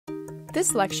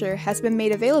This lecture has been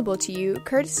made available to you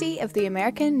courtesy of the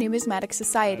American Numismatic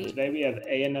Society. Today we have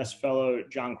ANS fellow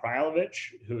John Krailovich,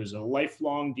 who is a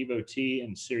lifelong devotee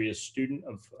and serious student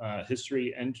of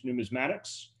history and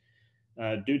numismatics.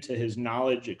 Due to his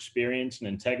knowledge, experience, and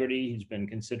integrity, he's been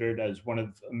considered as one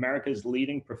of America's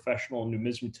leading professional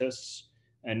numismatists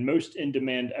and most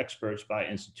in-demand experts by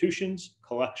institutions,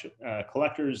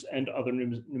 collectors, and other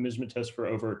numismatists for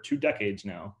over 2 decades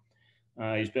now.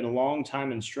 He's been a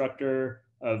long-time instructor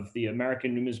of the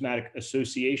American Numismatic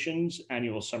Association's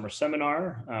annual summer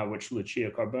seminar, which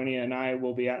Lucia Carbonia and I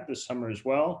will be at this summer as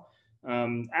well.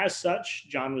 As such,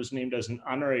 John was named as an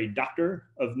honorary doctor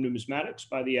of numismatics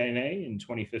by the ANA in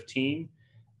 2015.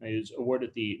 He was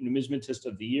awarded the Numismatist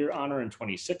of the Year honor in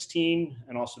 2016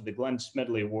 and also the Glenn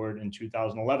Smedley Award in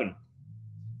 2011.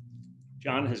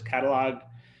 John has cataloged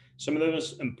some of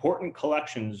those important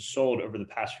collections sold over the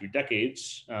past few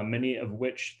decades, many of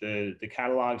which the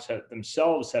catalogs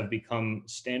themselves have become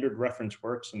standard reference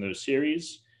works in those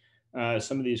series.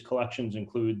 Some of these collections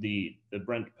include the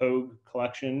Brent Pogue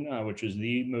collection, which is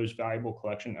the most valuable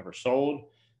collection ever sold,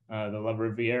 the La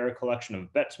Riviere collection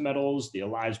of Betts medals, the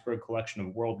Elisberg collection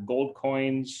of world gold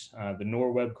coins, the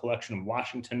Norweb collection of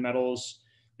Washington medals,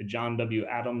 the John W.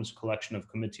 Adams collection of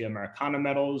Comitia Americana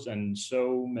medals, and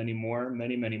so many more,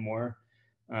 many more.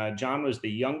 John was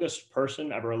the youngest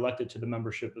person ever elected to the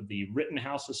membership of the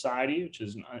Rittenhouse Society, which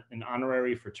is an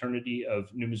honorary fraternity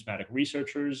of numismatic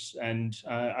researchers. And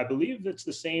I believe it's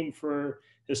the same for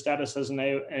his status as an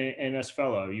ANS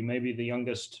fellow. You may be the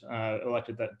youngest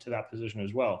elected to that position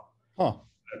as well. Huh.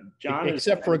 John,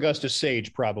 except for Augustus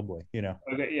Sage, probably, you know.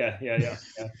 Okay, yeah.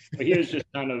 But he was just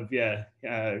kind of,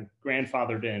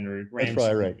 grandfathered in, or grandson, that's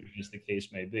probably right, as the case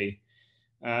may be.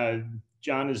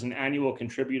 John is an annual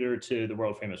contributor to the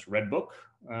world famous Red Book,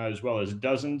 as well as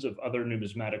dozens of other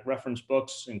numismatic reference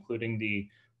books, including the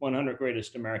 100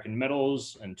 Greatest American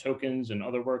Medals and Tokens and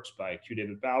Other Works by Q.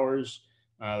 David Bowers,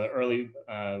 the Early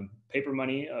Paper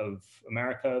Money of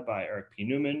America by Eric P.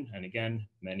 Newman, and again,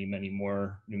 many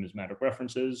more numismatic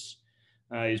references.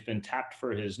 He's been tapped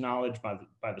for his knowledge by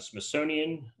the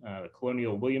Smithsonian, the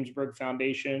Colonial Williamsburg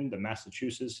Foundation, the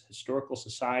Massachusetts Historical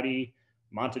Society,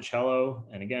 Monticello,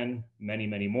 and again,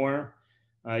 many more.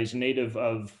 He's a native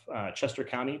of Chester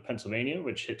County, Pennsylvania,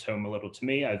 which hits home a little to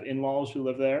me. I have in-laws who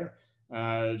live there,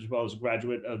 as well as a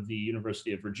graduate of the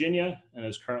University of Virginia, and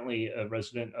is currently a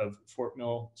resident of Fort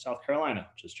Mill, South Carolina,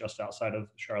 which is just outside of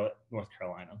Charlotte, North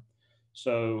Carolina.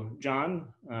 So,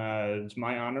 John, it's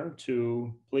my honor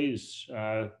to please,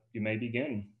 you may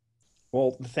begin.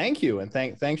 Well, thank you, and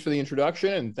thanks for the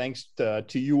introduction, and thanks to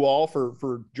you all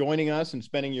for joining us and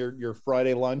spending your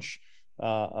Friday lunch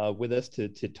with us to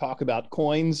talk about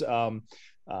coins.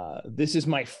 This is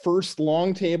my first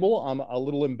long table. I'm a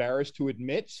little embarrassed to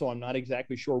admit, so I'm not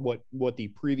exactly sure what the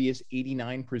previous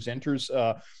 89 presenters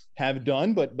have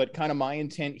done, but kind of my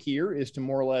intent here is to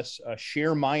more or less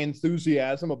share my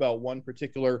enthusiasm about one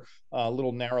particular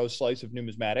little narrow slice of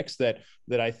numismatics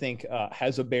that I think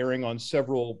has a bearing on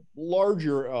several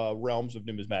larger realms of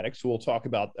numismatics. So we'll talk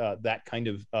about that kind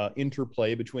of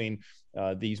interplay between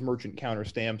these merchant counter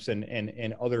stamps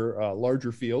and other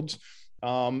larger fields.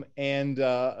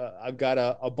 I've got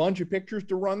a bunch of pictures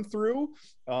to run through.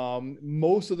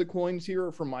 Most of the coins here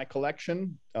are from my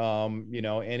collection.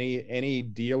 Any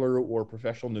dealer or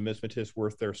professional numismatist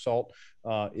worth their salt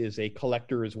is a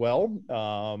collector as well.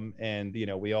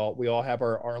 We all have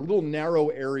our little narrow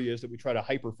areas that we try to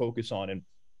hyper focus on,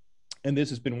 and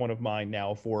this has been one of mine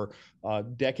now for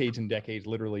decades and decades,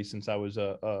 literally since I was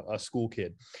a school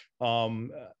kid.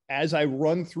 As I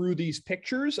run through these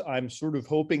pictures, I'm sort of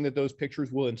hoping that those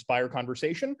pictures will inspire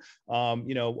conversation. I'll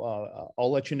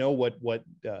let you know what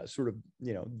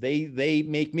they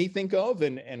make me think of,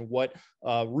 and what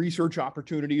research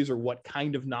opportunities or what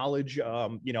kind of knowledge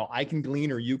I can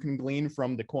glean or you can glean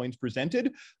from the coins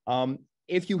presented.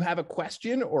 If you have a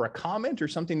question or a comment or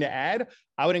something to add,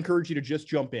 I would encourage you to just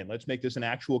jump in. Let's make this an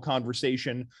actual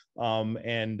conversation,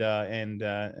 and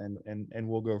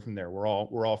we'll go from there. We're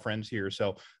all friends here,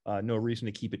 so no reason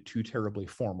to keep it too terribly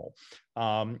formal.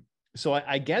 So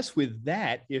I guess with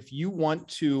that, if you want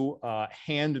to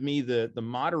hand me the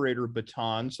moderator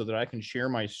baton so that I can share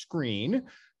my screen,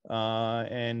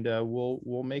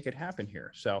 we'll make it happen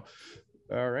here. So,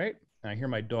 all right. I hear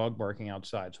my dog barking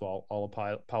outside, so I'll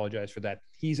apologize for that.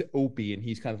 He's Opie, and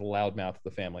he's kind of the loudmouth of the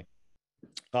family.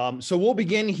 So we'll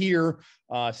begin here,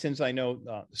 since I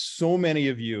know so many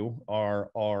of you are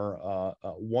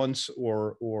once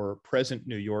or present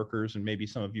New Yorkers, and maybe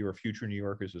some of you are future New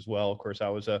Yorkers as well. Of course, I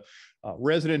was a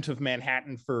resident of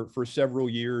Manhattan for several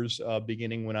years,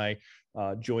 beginning when I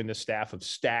joined the staff of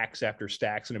Stax after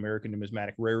Stax and American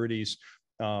Numismatic Rarities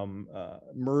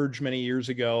merged many years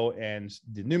ago, and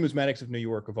the numismatics of New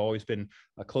York have always been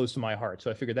close to my heart.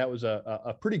 So I figured that was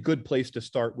a pretty good place to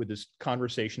start with this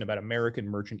conversation about American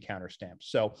merchant counterstamps.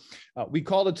 So we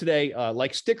called it today,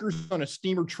 like stickers on a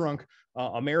steamer trunk,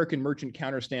 American merchant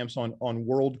counterstamps on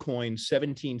world coins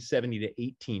 1770 to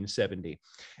 1870.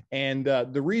 And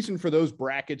the reason for those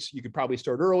brackets, you could probably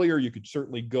start earlier, you could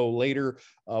certainly go later,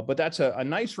 but that's a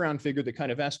nice round figure that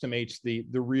kind of estimates the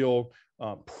real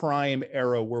prime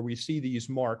era where we see these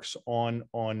marks on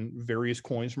various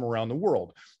coins from around the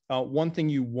world. One thing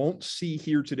you won't see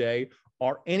here today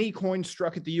are any coins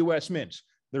struck at the US Mint.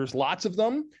 There's lots of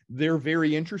them. They're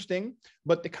very interesting,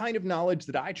 but the kind of knowledge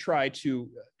that I try to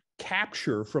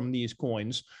capture from these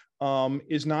coins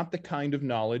is not the kind of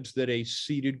knowledge that a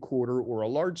seeded quarter or a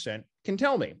large cent can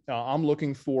tell me. I'm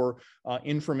looking for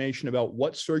information about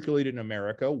what circulated in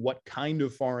America, what kind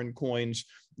of foreign coins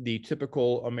the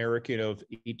typical American of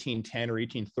 1810 or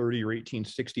 1830 or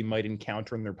 1860 might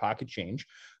encounter in their pocket change.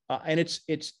 And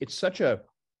it's such a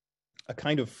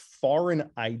kind of foreign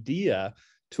idea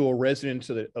to a resident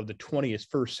of the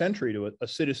 21st century, to a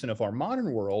citizen of our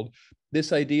modern world,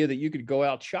 this idea that you could go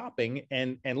out shopping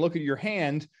and look at your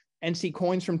hand and see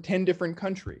coins from 10 different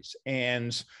countries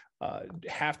and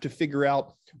have to figure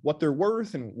out what they're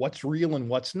worth and what's real and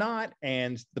what's not,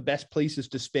 and the best places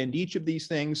to spend each of these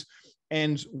things.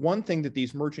 And one thing that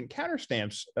these merchant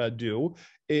counterstamps do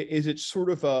is it's sort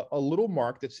of a little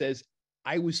mark that says,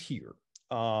 I was here.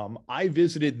 I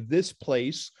visited this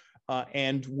place.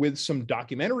 And with some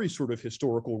documentary sort of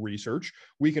historical research,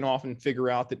 we can often figure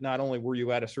out that not only were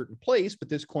you at a certain place, but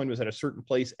this coin was at a certain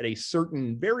place at a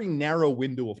certain very narrow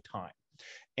window of time.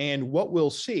 And what we'll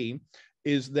see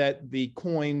is that the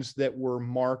coins that were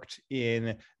marked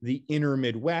in the inner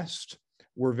Midwest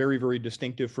were very, very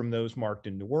distinctive from those marked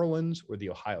in New Orleans or the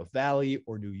Ohio Valley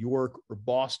or New York or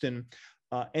Boston.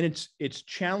 And it's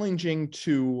challenging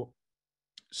to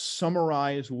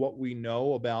summarize what we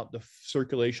know about the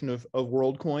circulation of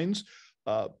world coins.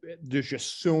 There's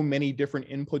just so many different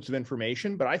inputs of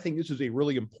information, but I think this is a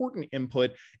really important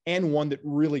input and one that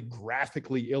really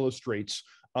graphically illustrates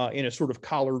in a sort of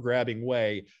collar-grabbing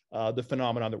way the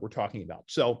phenomenon that we're talking about.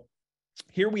 So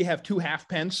here we have two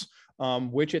halfpence,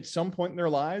 which at some point in their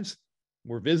lives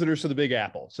were visitors to the Big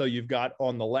Apple. So you've got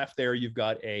on the left there, you've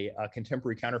got a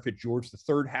contemporary counterfeit George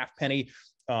III halfpenny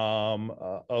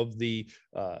of the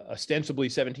ostensibly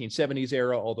 1770s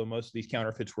era, although most of these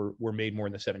counterfeits were made more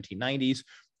in the 1790s.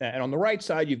 And on the right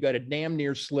side, you've got a damn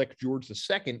near slick George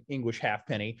II English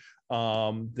halfpenny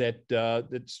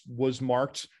that was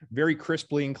marked very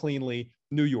crisply and cleanly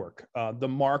New York. The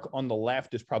mark on the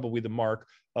left is probably the mark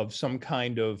of some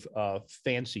kind of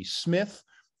fancy smith,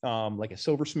 like a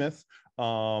silversmith,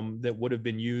 that would have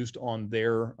been used on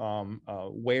their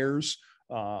wares.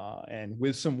 And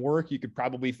with some work, you could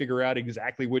probably figure out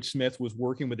exactly which smith was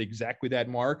working with exactly that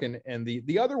mark. And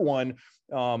the other one,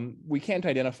 we can't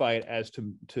identify it as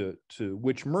to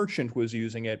which merchant was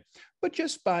using it, but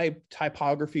just by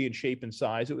typography and shape and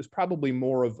size, it was probably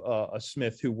more of a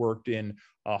smith who worked in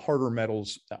harder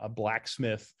metals, a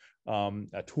blacksmith,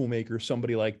 a toolmaker,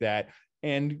 somebody like that.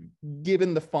 And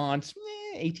given the fonts,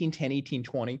 1810,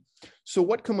 1820. So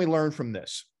what can we learn from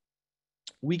this?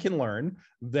 We can learn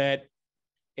that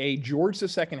a George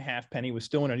II halfpenny was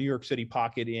still in a New York City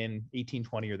pocket in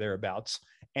 1820 or thereabouts,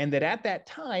 and that at that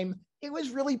time, it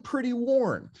was really pretty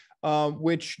worn,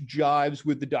 which jives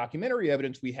with the documentary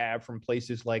evidence we have from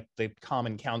places like the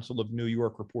Common Council of New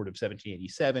York report of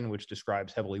 1787, which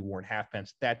describes heavily worn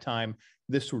halfpence at that time,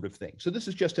 this sort of thing. So this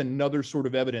is just another sort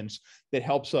of evidence that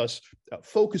helps us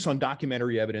focus on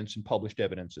documentary evidence and published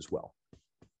evidence as well.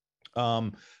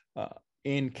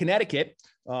 In Connecticut,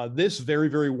 this very,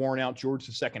 very worn out George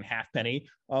II halfpenny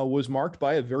was marked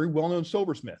by a very well-known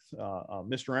silversmith.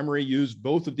 Mr. Emery used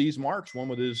both of these marks, one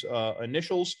with his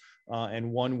initials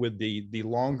and one with the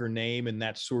longer name and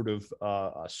that sort of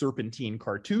serpentine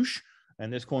cartouche.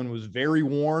 And this coin was very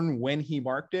worn when he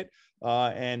marked it.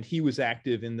 And he was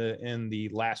active in the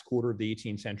last quarter of the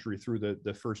 18th century through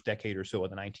the first decade or so of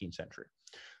the 19th century.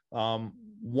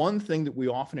 One thing that we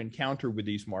often encounter with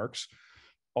these marks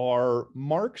are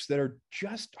marks that are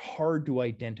just hard to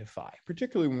identify,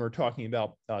 particularly when we're talking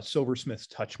about silversmith's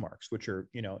touch marks, which are,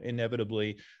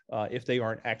 inevitably, if they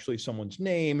aren't actually someone's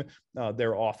name,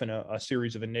 they're often a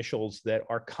series of initials that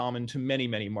are common to many,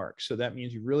 many marks. So that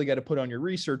means you really got to put on your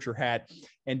researcher hat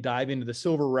and dive into the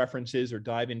silver references or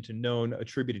dive into known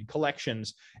attributed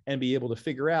collections and be able to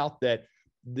figure out that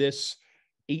this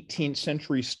 18th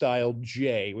century style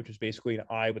J, which is basically an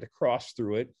I with a cross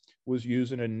through it, was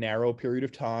used in a narrow period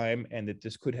of time, and that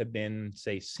this could have been,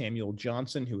 say, Samuel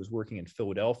Johnson, who was working in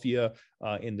Philadelphia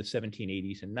in the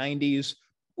 1780s and 90s,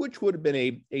 which would have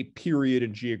been a period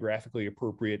and geographically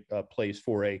appropriate place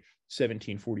for a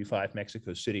 1745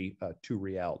 Mexico City 2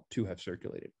 real to have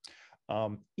circulated.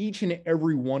 Each and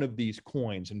every one of these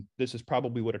coins, and this is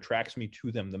probably what attracts me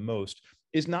to them the most,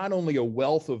 is not only a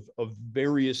wealth of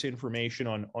various information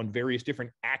on various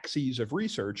different axes of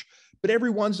research, but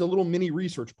everyone's a little mini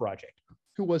research project.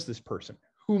 Who was this person?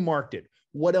 Who marked it?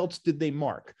 What else did they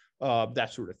mark?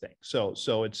 That sort of thing.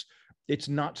 So it's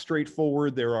not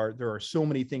straightforward. There are so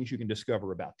many things you can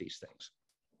discover about these things.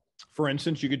 For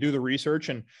instance, you could do the research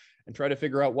and try to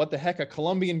figure out what the heck a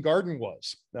Columbian garden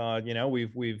was.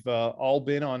 We've all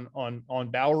been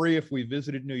on Bowery. If we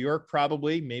visited New York,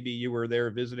 probably, maybe you were there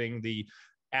visiting the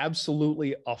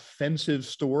absolutely offensive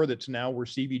store that's now where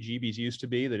CBGB's used to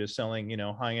be, that is selling,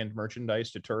 high-end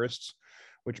merchandise to tourists,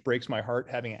 which breaks my heart,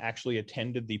 having actually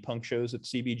attended the punk shows at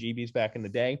CBGB's back in the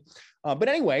day. But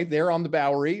anyway, there on the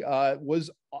Bowery was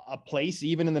a place,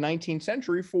 even in the 19th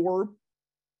century, for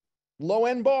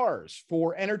low-end bars,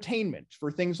 for entertainment,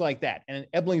 for things like that. And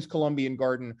Ebling's Columbian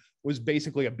Garden was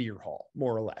basically a beer hall,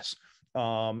 more or less.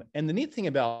 And the neat thing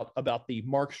about the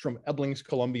marks from Ebling's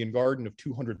Columbian Garden of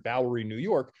 200 Bowery, New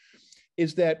York,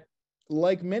 is that,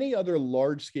 like many other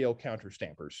large-scale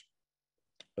counterstampers,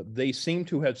 they seem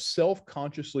to have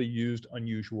self-consciously used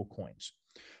unusual coins.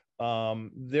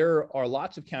 There are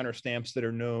lots of counterstamps that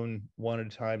are known 1 at a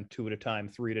time, 2 at a time,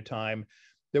 3 at a time,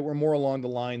 that were more along the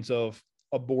lines of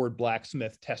a bored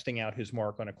blacksmith testing out his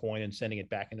mark on a coin and sending it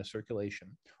back into circulation,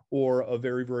 or a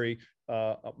very, very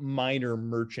minor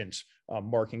merchant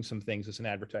marking some things as an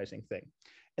advertising thing.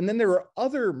 And then there are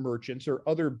other merchants or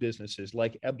other businesses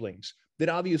like Ebling's that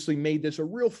obviously made this a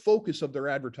real focus of their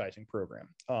advertising program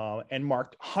and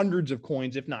marked hundreds of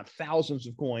coins, if not thousands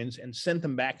of coins, and sent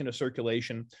them back into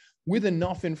circulation with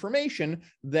enough information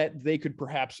that they could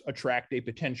perhaps attract a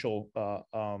potential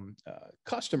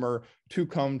customer to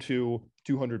come to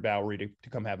 200 Bowery to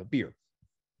come have a beer.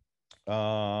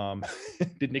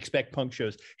 Didn't expect punk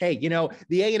shows. Hey,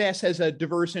 the A&S has a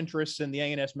diverse interests, and the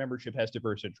A&S membership has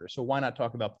diverse interests. So why not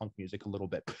talk about punk music a little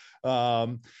bit?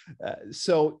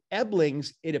 So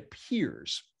Ebling's, it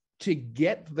appears, to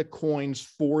get the coins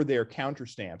for their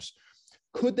counterstamps,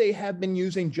 could they have been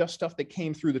using just stuff that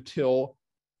came through the till?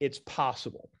 It's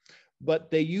possible. But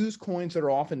they use coins that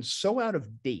are often so out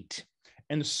of date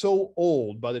and so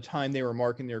old by the time they were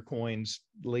marking their coins,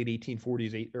 late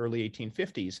 1840s, early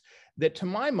 1850s, that to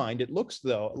my mind, it looks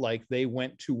though like they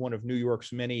went to one of New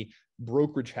York's many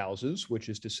brokerage houses, which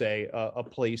is to say a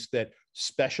place that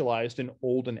specialized in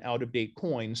old and out of date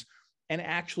coins, and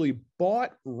actually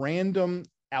bought random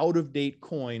out of date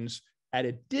coins at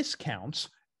a discount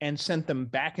and sent them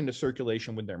back into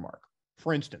circulation with their mark.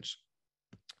 For instance,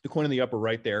 the coin in the upper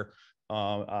right there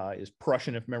is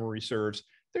Prussian, if memory serves.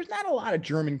 There's not a lot of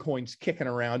German coins kicking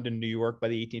around in New York by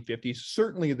the 1850s.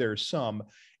 Certainly there's some.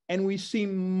 And we see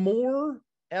more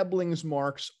Ebling's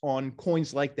marks on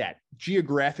coins like that,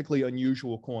 geographically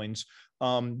unusual coins,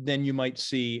 than you might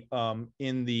see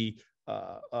in the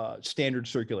standard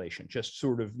circulation. Just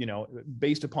sort of,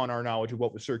 based upon our knowledge of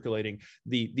what was circulating,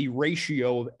 the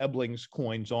ratio of Ebling's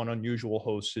coins on unusual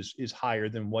hosts is higher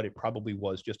than what it probably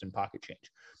was just in pocket change.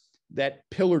 That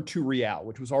pillar 2 real,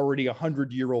 which was already a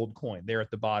 100-year-old coin there at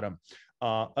the bottom.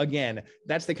 Again,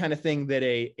 that's the kind of thing that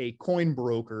a coin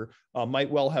broker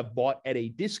might well have bought at a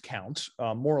discount,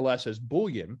 more or less as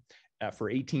bullion, for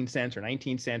 18 cents or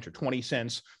 19 cents or 20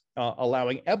 cents,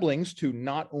 allowing Ebling's to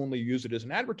not only use it as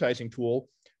an advertising tool,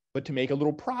 but to make a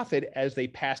little profit as they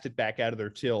passed it back out of their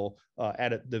till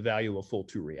at the value of full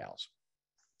 2 reals.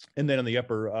 And then in the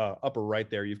upper right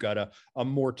there, you've got a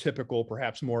more typical,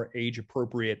 perhaps more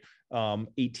age-appropriate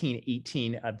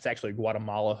 1818. It's actually a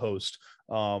Guatemala host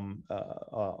on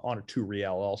a 2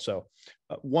 real also.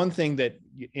 One thing that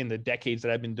in the decades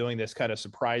that I've been doing this kind of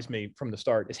surprised me from the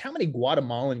start is how many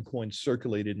Guatemalan coins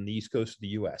circulated in the East Coast of the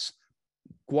U.S.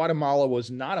 Guatemala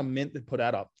was not a mint that put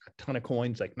out a ton of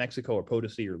coins like Mexico or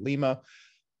Potosi or Lima,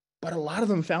 but a lot of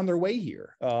them found their way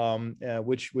here,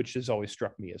 which has always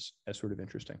struck me as sort of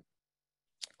interesting.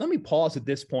 Let me pause at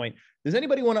this point. Does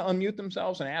anybody want to unmute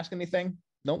themselves and ask anything?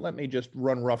 Don't let me just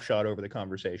run roughshod over the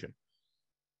conversation.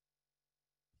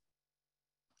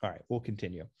 All right, we'll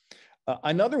continue.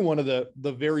 Another one of the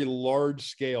very large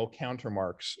scale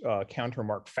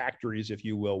countermark factories, if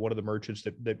you will, one of the merchants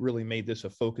that really made this a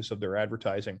focus of their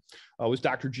advertising was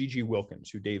Dr. G.G. Wilkins,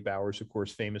 who Dave Bowers, of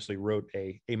course, famously wrote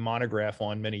a monograph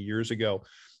on many years ago.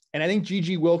 And I think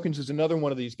G.G. Wilkins is another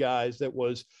one of these guys that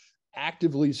was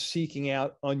actively seeking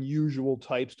out unusual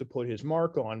types to put his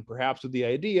mark on, perhaps with the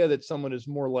idea that someone is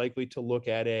more likely to look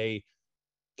at a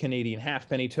Canadian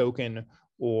halfpenny token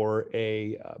or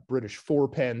a British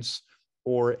fourpence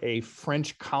or a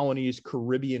French colonies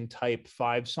Caribbean type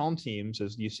 5 centimes,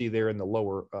 as you see there in the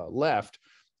lower left,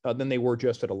 than they were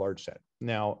just at a large cent.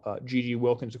 Now, G.G.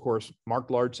 Wilkins, of course, marked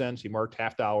large cents. He marked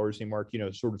half dollars. He marked,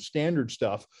 sort of standard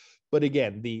stuff. But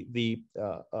again, the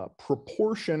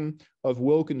proportion of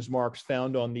Wilkins marks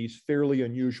found on these fairly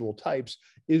unusual types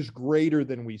is greater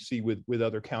than we see with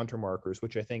other countermarkers,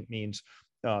 which I think means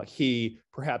he,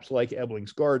 perhaps like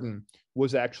Ebling's Garden,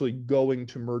 was actually going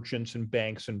to merchants and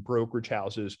banks and brokerage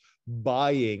houses,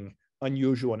 buying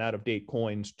unusual and out-of-date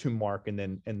coins to mark and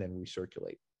then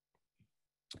recirculate.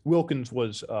 Wilkins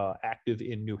was active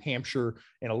in New Hampshire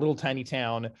in a little tiny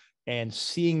town, and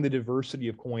seeing the diversity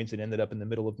of coins that ended up in the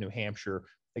middle of New Hampshire,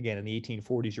 again, in the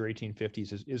 1840s or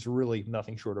 1850s, is really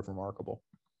nothing short of remarkable.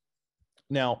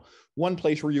 Now, one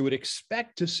place where you would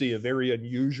expect to see a very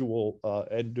unusual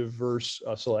and diverse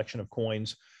selection of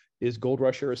coins is Gold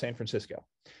Rush era San Francisco.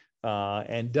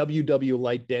 And W.W.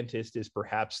 Light Dentist is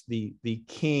perhaps the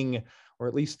king, or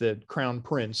at least the crown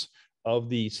prince, of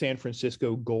the San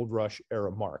Francisco Gold Rush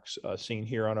era marks, seen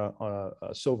here on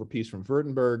a silver piece from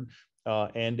Württemberg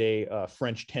and a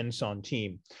French 10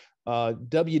 centime.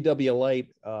 W.W. Light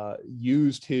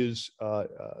used his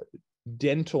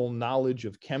dental knowledge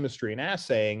of chemistry and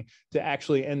assaying to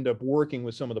actually end up working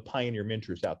with some of the pioneer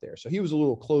minters out there. So he was a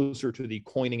little closer to the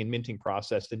coining and minting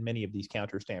process than many of these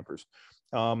counter stampers.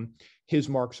 His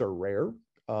marks are rare.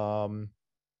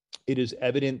 It is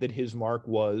evident that his mark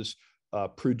was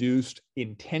produced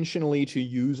intentionally to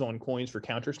use on coins for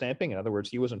counter stamping. In other words,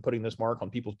 he wasn't putting this mark on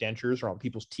people's dentures or on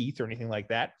people's teeth or anything like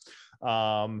that.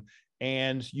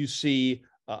 And you see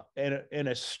an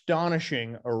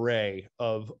astonishing array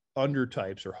of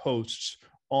undertypes or hosts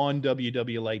on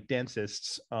W.W. Light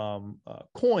Dentist's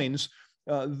coins,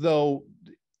 though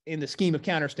in the scheme of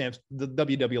counter stamps, the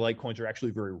W.W. Light coins are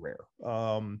actually very rare.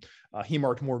 He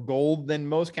marked more gold than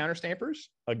most counter stampers.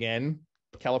 Again,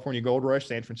 California Gold Rush,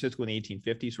 San Francisco in the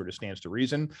 1850s sort of stands to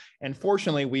reason. And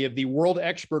fortunately, we have the world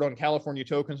expert on California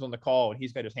tokens on the call, and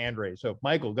he's got his hand raised. So,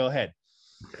 Michael, go ahead.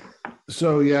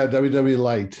 So, yeah, W.W.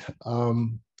 Light.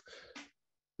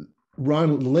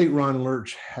 Late Ron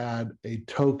Lurch had a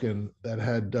token that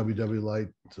had W.W. Light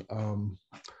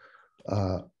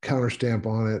counter stamp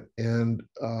on it, and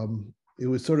it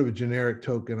was sort of a generic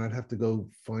token. I'd have to go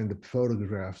find the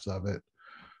photographs of it,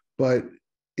 but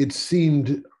it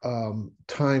seemed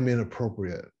time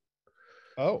inappropriate.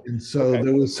 Oh, and so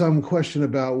there was some question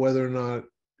about whether or not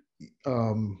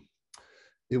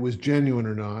it was genuine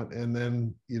or not. And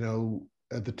then,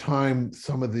 at the time,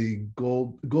 some of the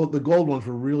gold ones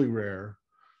were really rare.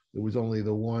 It was only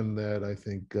the one that I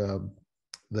think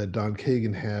that Don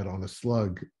Kagan had on a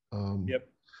slug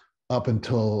up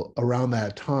until around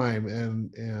that time,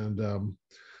 and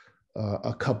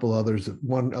a couple others.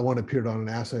 One appeared on an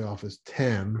assay office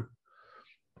 10,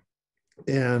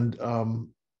 and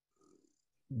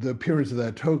the appearance of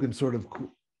that token sort of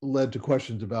led to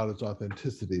questions about its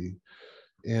authenticity.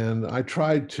 And I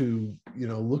tried to,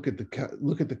 look at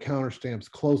the counter stamps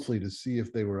closely to see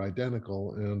if they were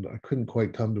identical, and I couldn't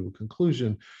quite come to a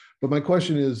conclusion. But my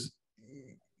question is,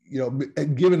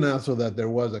 given also that there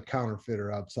was a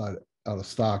counterfeiter out of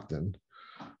Stockton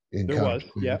in there was,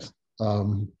 yes.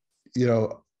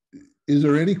 Is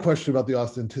there any question about the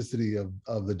authenticity of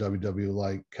the W.W.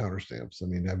 Light counter stamps? I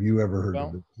mean, have you ever heard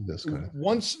of this kind of thing?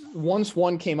 Once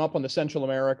one came up on the Central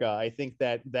America, I think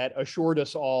that assured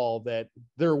us all that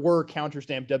there were counter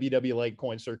stamped W.W. Light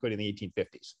coins circulating in the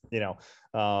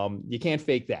 1850s. You can't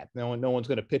fake that. No one's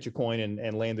going to pitch a coin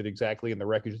and land it exactly in the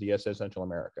wreckage of the SS Central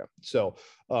America. So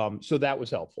that was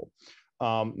helpful.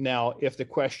 Now, if the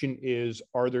question is,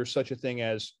 are there such a thing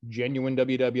as genuine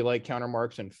W.W. Light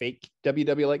countermarks and fake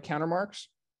W.W. Light countermarks?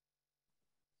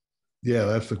 Yeah,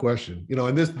 that's the question.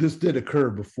 And this did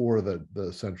occur before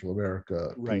the Central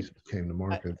America piece came to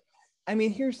market. I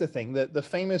mean, here's the thing: the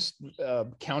famous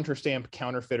counter stamp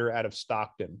counterfeiter out of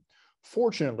Stockton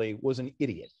fortunately, was an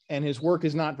idiot, and his work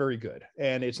is not very good,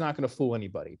 and it's not going to fool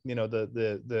anybody.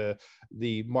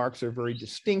 The marks are very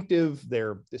distinctive.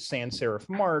 They're the sans serif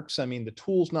marks. I mean, the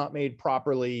tool's not made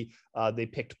properly. They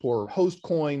picked poor host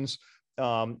coins.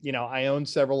 I own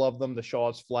several of them, the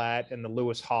Shaw's Flat and the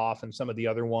Lewis Hoff and some of the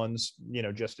other ones,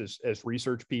 just as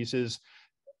research pieces.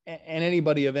 And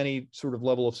anybody of any sort of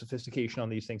level of sophistication on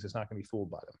these things is not going to be fooled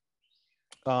by them.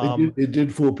 It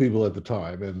did fool people at the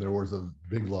time, and there was a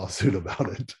big lawsuit about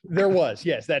it. There was,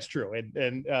 yes, that's true.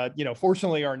 And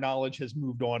fortunately, our knowledge has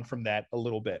moved on from that a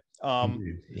little bit.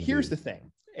 Indeed. Here's the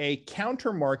thing. A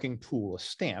counter-marking tool, a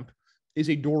stamp,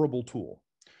 is a durable tool.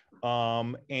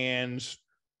 And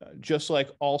just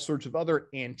like all sorts of other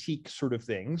antique sort of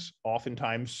things,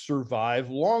 oftentimes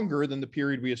survive longer than the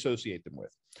period we associate them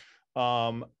with.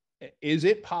 Is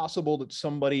it possible that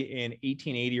somebody in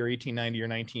 1880 or 1890 or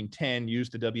 1910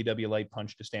 used the WW light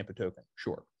punch to stamp a token?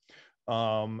 Sure.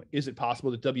 Is it possible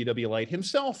that WW Light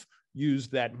himself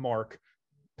used that mark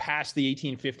past the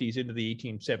 1850s into the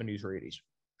 1870s or 80s?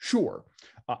 Sure.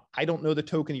 I don't know the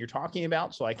token you're talking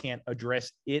about, so I can't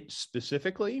address it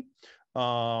specifically.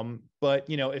 But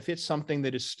if it's something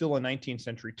that is still a 19th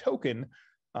century token,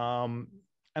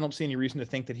 I don't see any reason to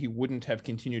think that he wouldn't have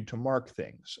continued to mark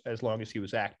things as long as he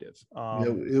was active.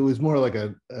 It was more like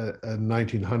a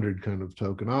 1900 kind of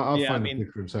token. I'll find a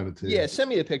picture and send it to you. Yeah, send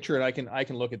me a picture and I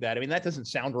can look at that. I mean, that doesn't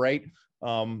sound right.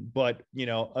 But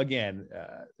again,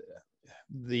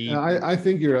 I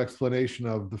think your explanation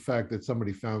of the fact that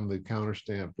somebody found the counter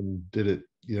stamp and did it,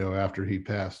 after he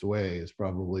passed away is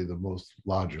probably the most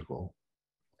logical.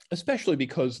 Especially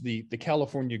because the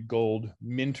California gold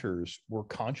minters were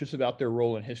conscious about their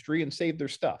role in history and saved their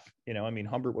stuff.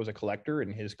 Humbert was a collector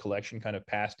and his collection kind of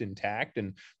passed intact.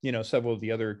 And, several of the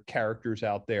other characters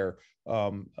out there,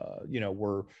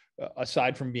 were,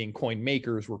 aside from being coin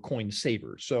makers, were coin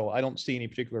savers. So I don't see any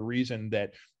particular reason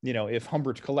that, if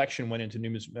Humbert's collection went into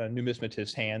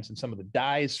numismatists' hands and some of the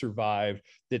dies survived,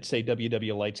 that say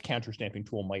WW Light's counter stamping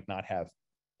tool might not have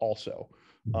also.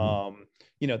 Mm-hmm.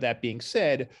 That being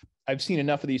said, I've seen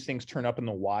enough of these things turn up in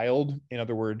the wild. In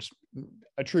other words,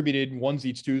 attributed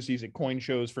onesies, twosies at coin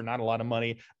shows for not a lot of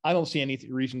money. I don't see any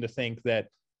reason to think that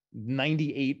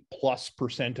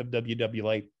 98+% of WW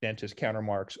Light dentist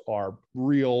countermarks are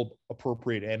real,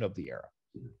 appropriate, and of the era.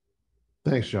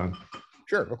 Thanks, John.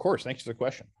 Sure, of course. Thanks for the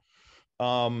question.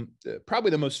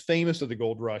 Probably the most famous of the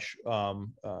Gold Rush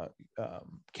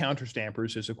counter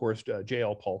stampers is, of course,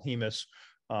 J.L. Paul Hemus,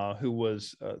 who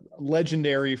was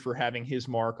legendary for having his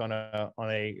mark on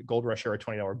a Gold Rush era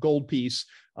 $20 gold piece.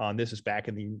 This is back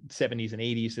in the 70s and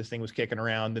 80s. This thing was kicking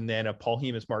around, and then a Paul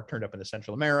Hemus mark turned up into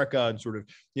Central America and sort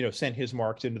of sent his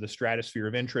marks into the stratosphere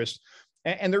of interest.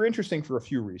 And they're interesting for a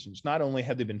few reasons. Not only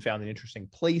have they been found in interesting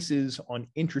places on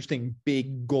interesting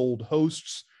big gold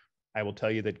hosts. I will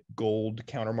tell you that gold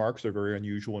countermarks are very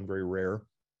unusual and very rare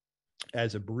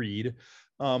as a breed.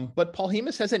 But Paul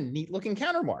Hemus has a neat looking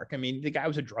countermark. I mean, the guy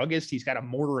was a druggist. He's got a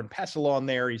mortar and pestle on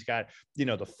there. He's got,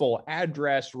 the full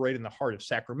address right in the heart of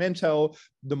Sacramento.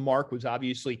 The mark was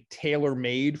obviously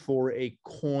tailor-made for a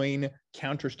coin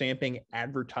counterstamping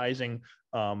advertising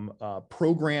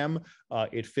program.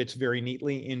 It fits very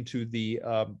neatly into the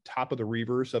top of the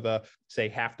reverse of a, say,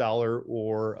 $50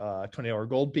 or $20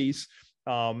 gold piece.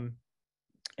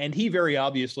 And he very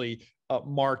obviously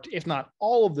marked, if not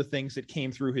all of the things that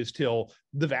came through his till,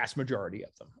 the vast majority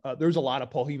of them. There's a lot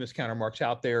of Paul Hemus countermarks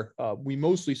out there. We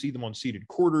mostly see them on seated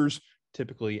quarters,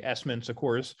 typically S-mints, of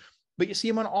course, but you see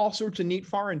them on all sorts of neat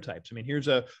foreign types. I mean, here's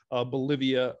a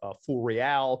Bolivia full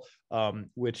real,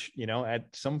 which, at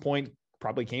some point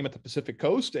probably came at the Pacific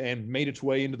coast and made its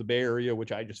way into the Bay Area,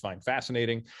 which I just find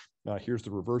fascinating. Here's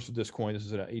the reverse of this coin. This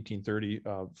is an 1830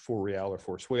 full real or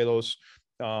four suelos.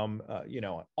 An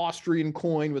Austrian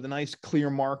coin with a nice clear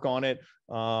mark on it.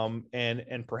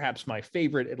 And perhaps my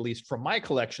favorite, at least from my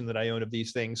collection that I own of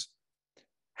these things,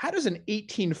 how does an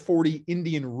 1840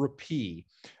 Indian rupee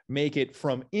make it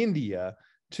from India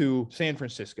to San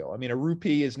Francisco? I mean, a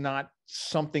rupee is not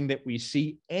something that we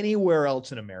see anywhere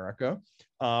else in America.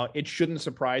 It shouldn't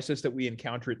surprise us that we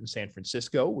encounter it in San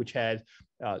Francisco, which had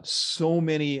so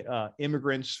many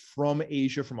immigrants from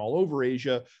Asia, from all over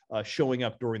Asia, showing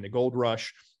up during the gold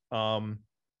rush.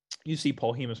 You see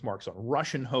Paul Hemus marks on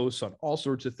Russian hosts, on all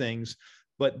sorts of things,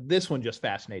 but this one just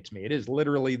fascinates me. It is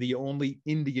literally the only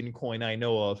Indian coin I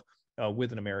know of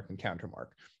with an American countermark.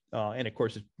 And of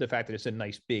course, the fact that it's a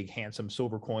nice, big, handsome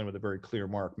silver coin with a very clear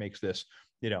mark makes this,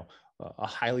 a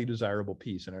highly desirable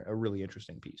piece and a really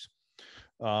interesting piece.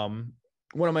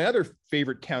 One of my other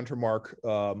favorite countermark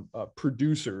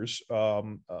producers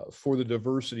for the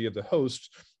diversity of the hosts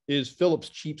is Phillips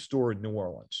Cheap Store in New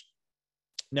Orleans.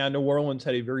 Now, New Orleans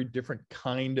had a very different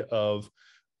kind of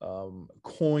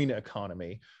coin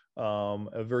economy,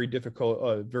 a very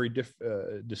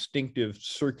distinctive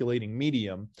circulating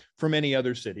medium from any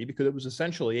other city, because it was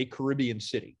essentially a Caribbean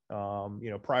city.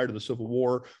 Prior to the Civil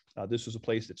War, this was a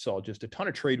place that saw just a ton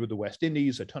of trade with the West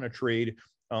Indies, a ton of trade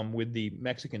with the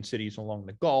Mexican cities along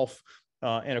the Gulf,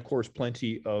 and of course,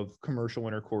 plenty of commercial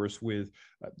intercourse with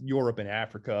Europe and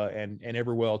Africa and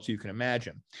everywhere else you can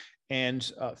imagine.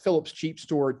 And Phillips Cheap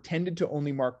Store tended to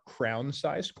only mark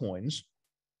crown-sized coins.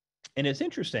 And it's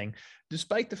interesting,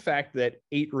 despite the fact that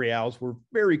 8 reals were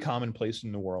very commonplace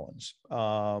in New Orleans,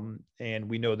 and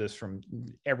we know this from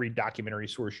every documentary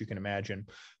source you can imagine,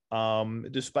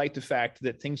 despite the fact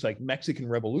that things like Mexican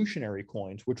Revolutionary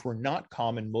coins, which were not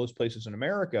common most places in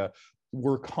America,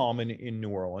 were common in New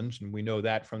Orleans. And we know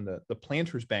that from the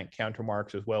Planters Bank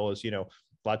countermarks, as well as,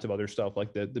 lots of other stuff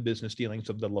like the business dealings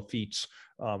of the Lafitte's,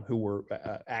 who were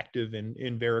active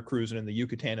in Veracruz and in the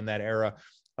Yucatan in that era.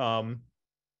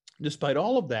 Despite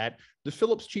all of that, the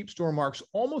Phillips Cheap Store marks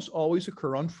almost always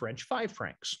occur on French 5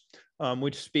 francs,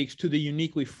 which speaks to the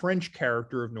uniquely French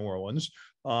character of New Orleans.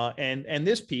 And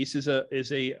this piece is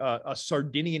a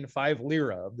Sardinian 5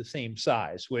 lira of the same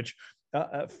size, which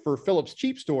for Phillips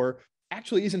Cheap Store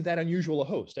actually isn't that unusual a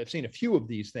host. I've seen a few of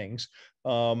these things,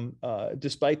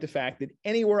 despite the fact that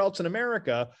anywhere else in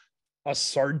America, a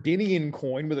Sardinian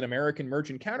coin with an American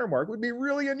merchant countermark would be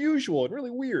really unusual and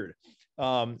really weird.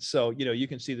 So, you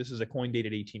can see this is a coin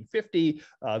dated 1850.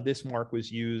 This mark was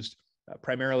used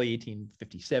primarily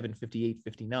 1857, 58,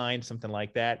 59, something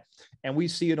like that. And we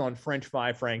see it on French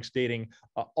 5 francs dating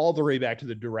all the way back to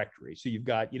the Directory. So you've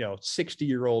got,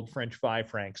 60-year-old French 5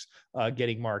 francs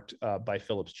getting marked by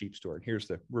Phillips Cheap Store. And here's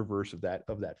the reverse of that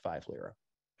 5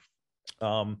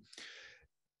 lira.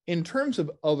 In terms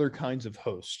of other kinds of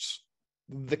hosts,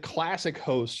 the classic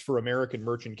host for American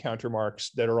merchant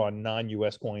countermarks that are on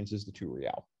non-US coins is the 2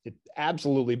 real. It's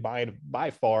absolutely by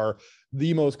far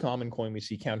the most common coin we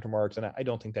see countermarks, and I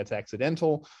don't think that's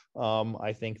accidental.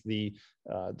 I think the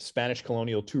Spanish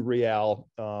colonial 2 real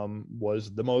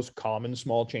was the most common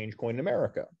small change coin in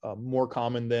America, more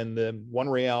common than the 1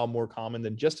 real, more common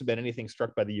than just about anything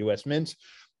struck by the US Mint.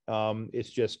 It's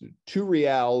just 2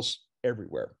 reals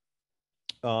everywhere.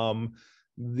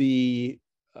 The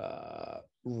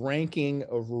ranking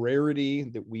of rarity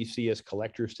that we see as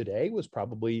collectors today was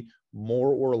probably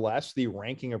more or less the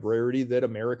ranking of rarity that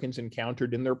Americans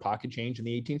encountered in their pocket change in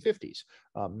the 1850s.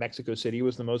 Mexico City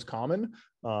was the most common.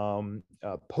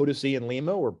 Potosi and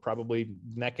Lima were probably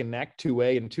neck and neck,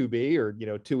 2A and 2B,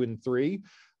 or 2 and 3.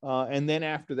 And then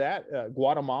after that,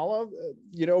 Guatemala,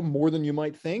 more than you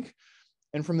might think.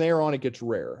 And from there on, it gets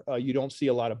rare. You don't see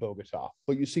a lot of Bogota,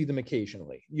 but you see them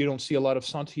occasionally. You don't see a lot of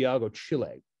Santiago,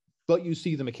 Chile, but you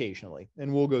see them occasionally.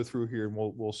 And we'll go through here and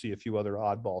we'll see a few other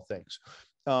oddball things.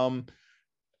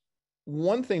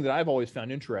 One thing that I've always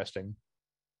found interesting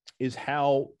is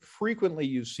how frequently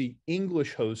you see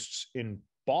English hosts in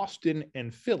Boston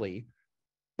and Philly,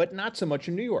 but not so much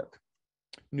in New York.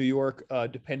 New York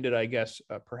depended, I guess,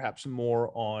 perhaps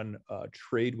more on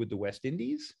trade with the West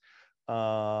Indies.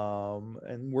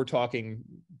 And we're talking,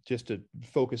 just to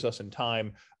focus us in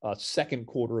time, second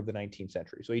quarter of the 19th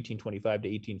century, so 1825 to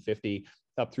 1850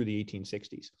 up through the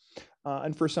 1860s.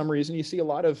 And for some reason, you see a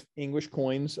lot of English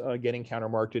coins getting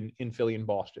countermarked in Philly and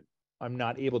Boston. I'm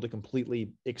not able to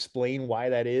completely explain why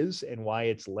that is and why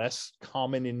it's less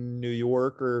common in New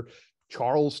York or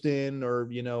Charleston or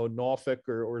Norfolk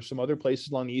or some other places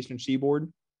along the Eastern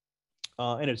Seaboard.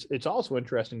 And it's also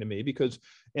interesting to me because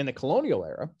in the colonial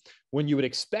era, when you would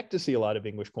expect to see a lot of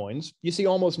English coins, you see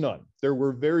almost none. There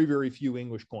were very, very few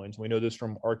English coins. We know this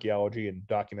from archaeology and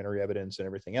documentary evidence and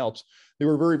everything else. There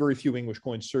were very, very few English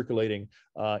coins circulating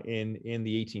in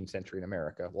the 18th century in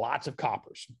America. Lots of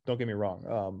coppers, don't get me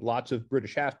wrong. Lots of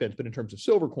British halfpence, but in terms of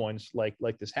silver coins,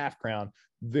 like this half crown,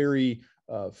 very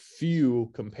few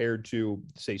compared to,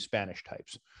 say, Spanish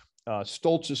types.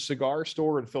 Stoltz's cigar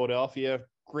store in Philadelphia,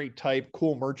 great type,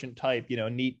 cool merchant type,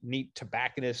 neat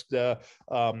tobacconist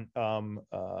kind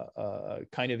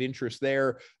of interest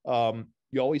there.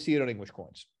 You always see it on English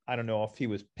coins. I don't know if he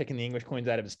was picking the English coins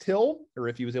out of his till or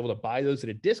if he was able to buy those at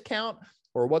a discount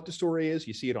or what the story is.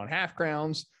 You see it on half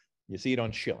crowns, you see it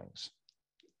on shillings.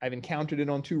 I've encountered it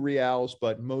on 2 reals,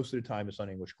 but most of the time it's on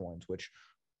English coins, which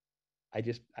I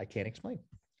can't explain.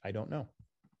 I don't know.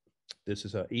 This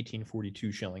is a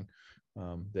 1842 shilling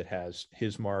that has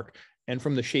his mark. And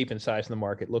from the shape and size of the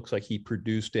mark, it looks like he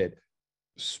produced it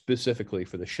specifically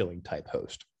for the shilling type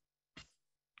host.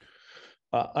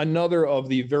 Another of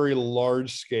the very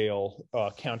large scale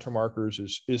countermarkers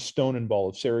is Stone and Ball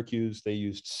of Syracuse. They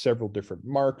used several different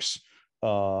marks.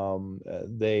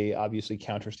 They obviously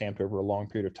counterstamped over a long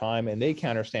period of time, and they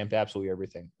counterstamped absolutely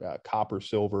everything: copper,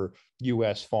 silver,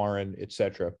 U.S., foreign,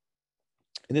 etc.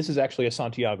 And this is actually a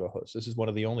Santiago host. This is one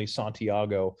of the only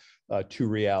Santiago 2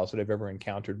 reals that I've ever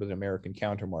encountered with an American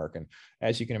countermark. And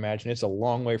as you can imagine, it's a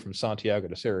long way from Santiago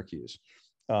to Syracuse.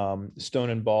 Stone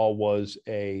and Ball was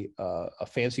a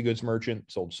fancy goods merchant,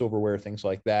 sold silverware, things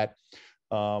like that.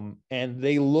 And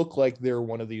they look like they're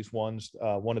one of these ones,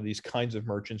 one of these kinds of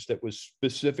merchants that was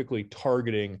specifically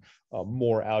targeting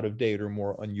more out of date or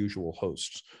more unusual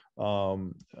hosts.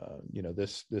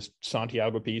 This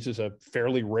Santiago piece is a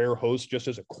fairly rare host just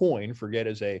as a coin, forget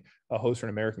as a host for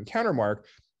an American countermark.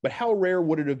 But how rare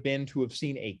would it have been to have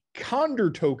seen a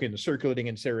Condor token circulating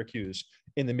in Syracuse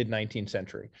in the mid-19th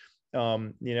century?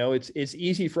 It's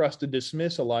easy for us to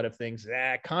dismiss a lot of things.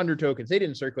 Condor tokens, they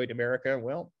didn't circulate in America.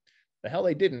 Well, the hell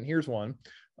they didn't. Here's one.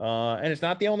 And it's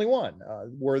not the only one.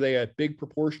 Were they a big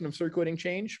proportion of circulating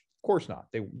change? Of course not.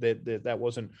 That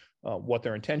wasn't what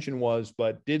their intention was,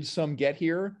 but did some get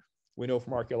here? We know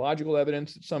from archaeological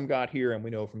evidence that some got here, and we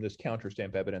know from this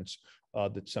counterstamp evidence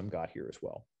that some got here as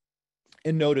well.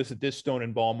 And notice that this stone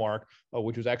and ball mark,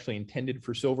 which was actually intended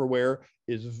for silverware,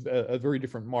 is a very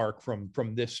different mark from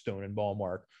this stone and ball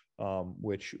mark,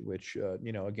 which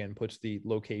again puts the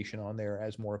location on there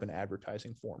as more of an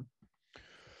advertising form.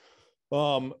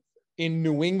 In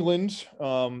New England,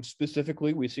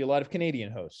 specifically, we see a lot of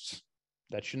Canadian hosts.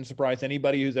 That shouldn't surprise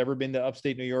anybody who's ever been to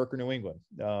upstate New York or New England.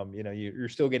 You're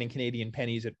still getting Canadian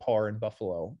pennies at par in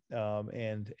Buffalo,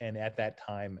 and at that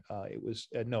time, it was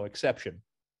no exception.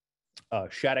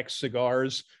 Shattuck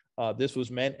cigars. This was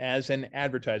meant as an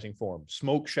advertising form.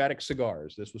 Smoke Shattuck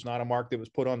cigars. This was not a mark that was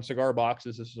put on cigar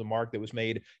boxes. This is a mark that was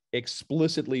made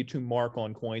explicitly to mark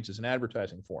on coins as an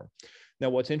advertising form. Now,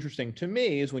 what's interesting to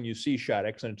me is when you see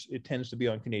Shattucks, and it tends to be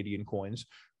on Canadian coins.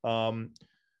 I'm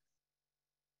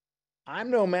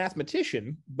no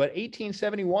mathematician, but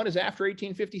 1871 is after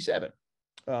 1857.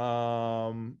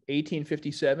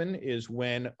 1857 is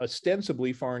when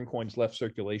ostensibly foreign coins left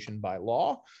circulation by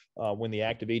law, when the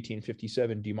Act of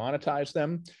 1857 demonetized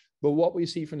them. But what we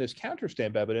see from this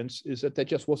counterstamp evidence is that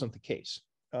just wasn't the case.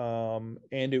 And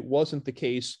it wasn't the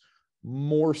case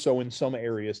more so in some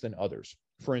areas than others.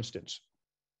 For instance,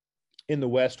 in the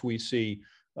West, we see,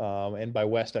 and by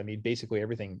West, I mean basically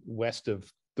everything west of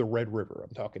the Red River.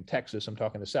 I'm talking Texas, I'm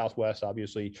talking the Southwest,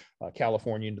 obviously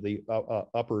California into the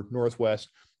upper Northwest.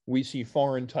 We see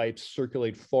foreign types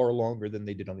circulate far longer than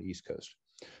they did on the East Coast.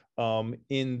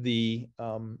 In the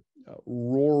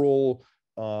rural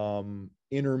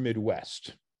inner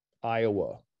Midwest,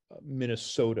 Iowa,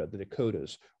 Minnesota, the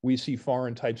Dakotas, we see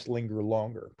foreign types linger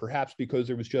longer, perhaps because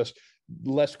there was just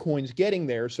less coins getting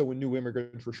there. So when new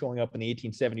immigrants were showing up in the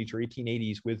 1870s or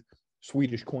 1880s with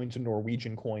Swedish coins and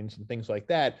Norwegian coins and things like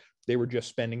that, they were just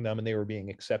spending them and they were being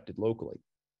accepted locally.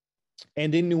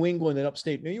 And in New England and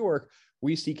upstate New York,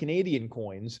 we see Canadian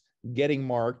coins getting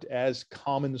marked as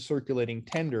common circulating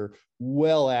tender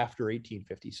well after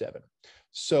 1857.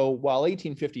 So while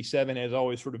 1857 has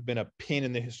always sort of been a pin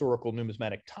in the historical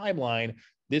numismatic timeline,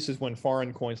 this is when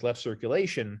foreign coins left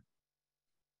circulation.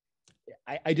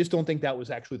 I just don't think that was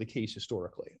actually the case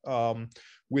historically.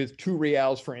 With 2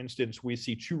 reals, for instance, we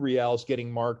see 2 reals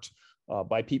getting marked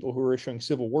by people who are issuing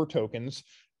Civil War tokens.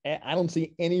 I don't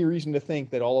see any reason to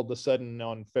think that all of a sudden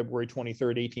on February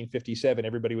 23rd, 1857,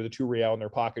 everybody with a 2 real in their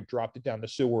pocket dropped it down the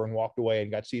sewer and walked away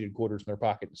and got seated quarters in their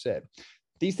pocket instead.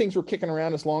 These things were kicking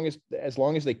around as long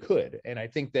as they could. And I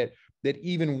think that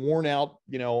even worn out,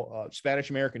 Spanish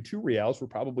American 2 reals were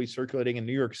probably circulating in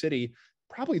New York City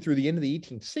probably through the end of the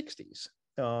 1860s.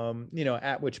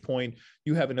 At which point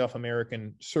you have enough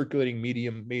American circulating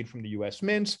medium made from the U.S.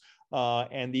 mints,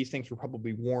 and these things were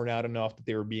probably worn out enough that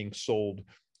they were being sold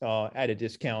at a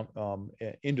discount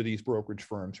into these brokerage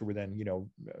firms who were then,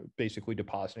 basically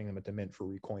depositing them at the mint for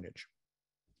recoinage.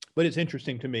 But it's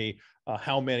interesting to me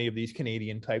how many of these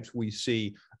Canadian types we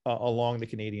see along the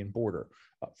Canadian border.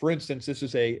 For instance, this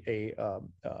is a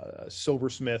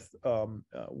silversmith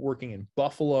working in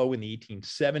Buffalo in the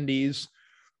 1870s.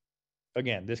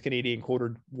 Again, this Canadian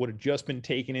quarter would have just been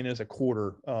taken in as a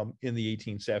quarter in the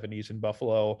 1870s in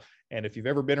Buffalo. And if you've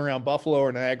ever been around Buffalo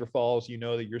or Niagara Falls, you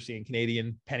know that you're seeing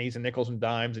Canadian pennies and nickels and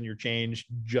dimes and your change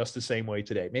just the same way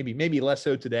today. Maybe less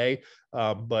so today,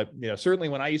 but certainly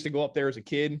when I used to go up there as a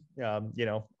kid, early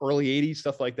 80s,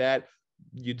 stuff like that,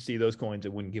 you'd see those coins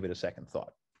and wouldn't give it a second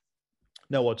thought.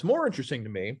 Now, what's more interesting to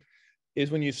me is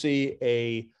when you see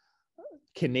a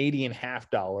Canadian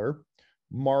 $50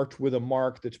 marked with a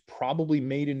mark that's probably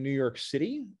made in New York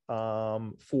City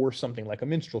for something like a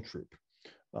minstrel troupe.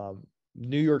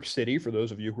 New York City, for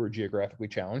those of you who are geographically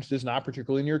challenged, is not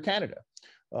particularly near Canada.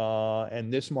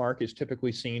 And this mark is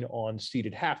typically seen on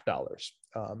seated half dollars.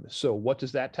 So what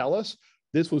does that tell us?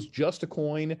 This was just a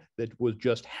coin that was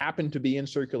just happened to be in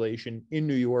circulation in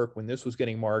New York when this was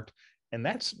getting marked. And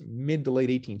that's mid to late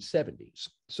 1870s.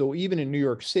 So even in New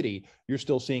York City, you're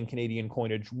still seeing Canadian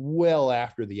coinage well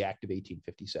after the Act of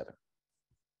 1857.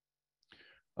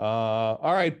 All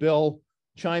right, Bill,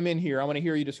 chime in here. I want to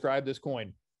hear you describe this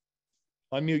coin.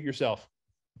 Unmute yourself.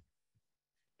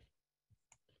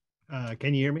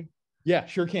 Can you hear me? Yeah,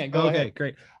 sure can. Go ahead.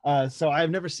 Great. So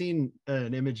I've never seen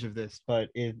an image of this, but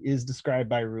it is described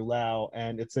by Roulau,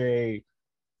 and it's a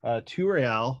 2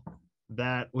 real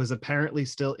that was apparently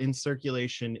still in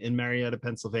circulation in Marietta,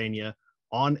 Pennsylvania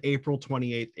on April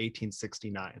 28th,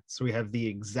 1869. So we have the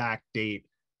exact date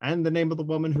and the name of the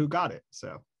woman who got it.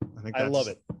 So I love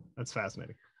it. That's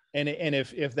fascinating. And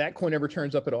if that coin ever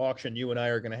turns up at auction, you and I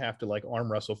are going to have to like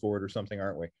arm wrestle for it or something,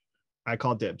 aren't we? I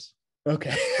call dibs.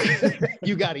 Okay.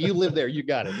 You got it. You live there. You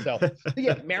got it. So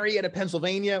yeah, Marietta,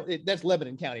 Pennsylvania. That's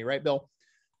Lebanon County, right, Bill?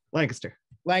 Lancaster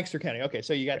County. Okay.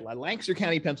 So you got Lancaster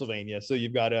County, Pennsylvania. So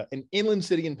you've got an inland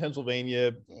city in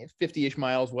Pennsylvania, 50-ish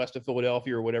miles west of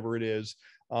Philadelphia or whatever it is.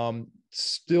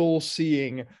 Still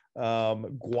seeing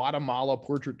Guatemala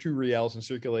portrait 2 reals in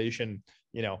circulation,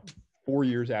 4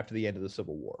 years after the end of the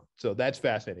Civil War. So that's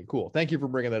fascinating. Cool. Thank you for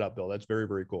bringing that up, Bill. That's very,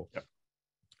 very cool. Yep.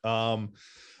 All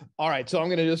right. So I'm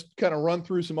going to just kind of run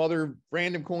through some other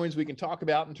random coins we can talk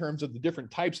about in terms of the different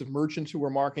types of merchants who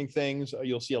are marking things.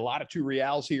 You'll see a lot of 2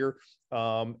 reals here.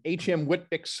 H.M.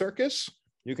 Whitbeck Circus.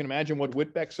 You can imagine what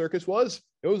Whitbeck Circus was.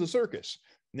 It was a circus.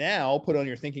 Now put on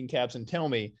your thinking caps and tell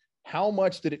me, how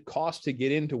much did it cost to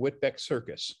get into Whitbeck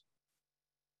Circus?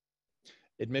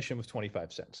 Admission was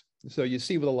 25 cents. So you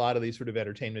see with a lot of these sort of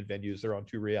entertainment venues, they're on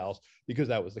 2 reals because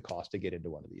that was the cost to get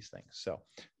into one of these things. So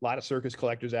a lot of circus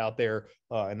collectors out there,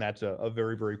 and that's a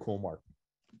very, very cool mark.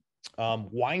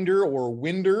 Winder or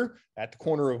Winder at the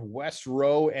corner of West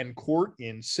Row and Court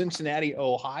in Cincinnati,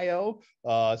 Ohio.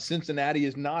 Cincinnati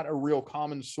is not a real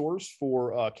common source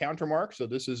for Countermarks, so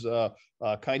this is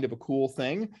kind of a cool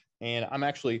thing. And I'm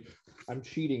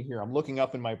cheating here. I'm looking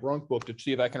up in my Brunk book to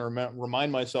see if I can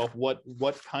remind myself what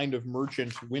kind of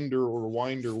merchant Winder or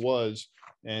Winder was,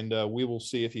 and we will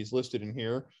see if he's listed in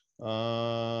here.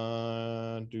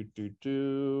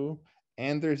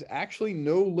 And there's actually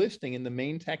no listing in the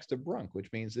main text of Brunk,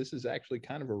 which means this is actually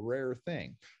kind of a rare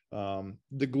thing.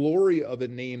 The glory of a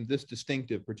name this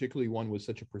distinctive, particularly one with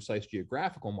such a precise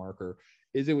geographical marker,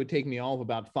 is it would take me all of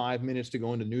about 5 minutes to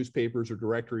go into newspapers or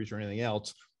directories or anything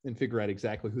else and figure out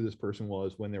exactly who this person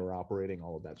was, when they were operating,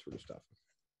 all of that sort of stuff,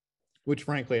 which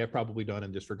frankly I've probably done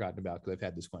and just forgotten about because I've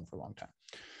had this coin for a long time.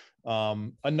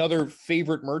 Another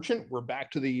favorite merchant, we're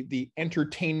back to the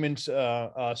entertainment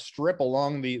strip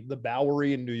along the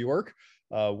Bowery in New York,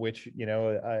 which,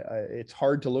 it's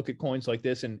hard to look at coins like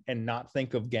this and not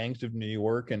think of Gangs of New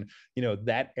York and,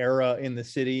 that era in the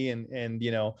city and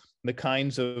the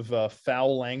kinds of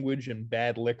foul language and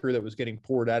bad liquor that was getting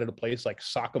poured out at a place like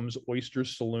Sockham's Oyster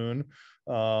Saloon.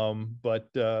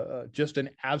 But just an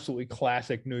absolutely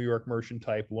classic New York merchant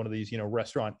type, one of these,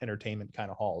 restaurant entertainment kind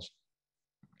of halls.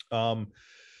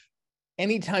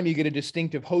 Anytime you get a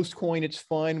distinctive host coin, it's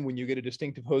fun. When you get a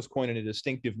distinctive host coin and a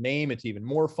distinctive name, it's even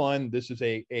more fun. This is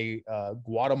a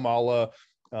Guatemala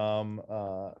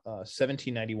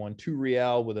 1791 2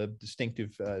 real with a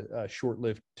distinctive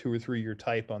short-lived 2 or 3 year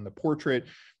type on the portrait.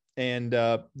 And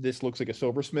this looks like a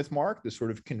silversmith mark, this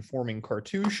sort of conforming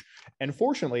cartouche. And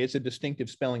fortunately, it's a distinctive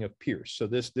spelling of Pierce. So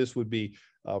this would be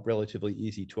relatively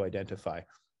easy to identify.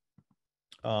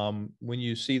 When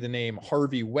you see the name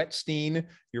Harvey Wetstein,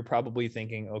 you're probably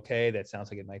thinking, okay, that sounds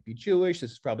like it might be Jewish.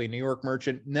 This is probably a New York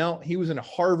merchant. No, he was in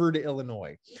Harvard,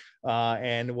 Illinois,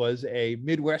 and was a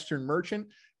Midwestern merchant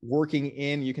working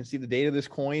in, you can see the date of this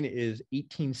coin is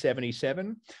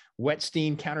 1877.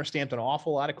 Wetstein counterstamped an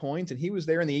awful lot of coins, and he was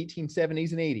there in the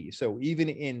 1870s and 80s. So even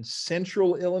in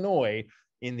central Illinois,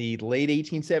 in the late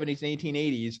 1870s and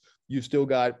 1880s, you still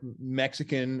got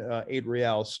Mexican 8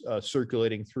 reals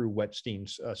circulating through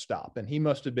Wetstein's stop. And he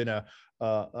must have been a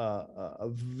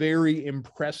very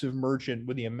impressive merchant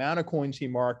with the amount of coins he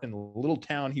marked and the little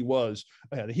town he was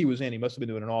in. He must have been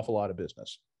doing an awful lot of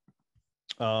business.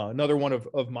 Another one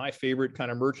of my favorite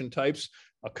kind of merchant types,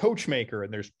 a coachmaker,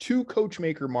 and there's 2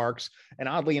 coachmaker marks, and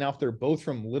oddly enough, they're both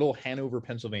from Little Hanover,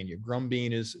 Pennsylvania.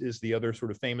 Grumbean is the other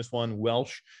sort of famous one.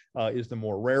 Welsh is the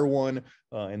more rare one,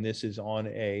 and this is on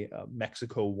a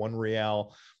Mexico 1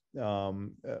 real.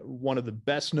 One of the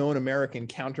best known American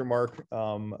countermarkers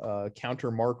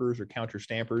or counter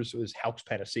stampers was Hauck's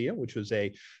Panacea, which was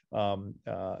a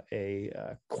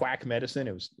quack medicine.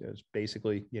 It was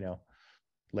basically, you know,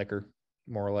 liquor,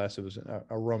 more or less. It was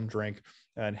a rum drink.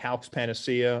 And Hauck's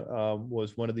Panacea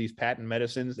was one of these patent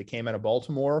medicines that came out of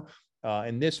Baltimore.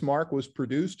 And this mark was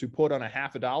produced to put on a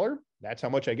 $50. That's how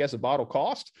much, I guess, a bottle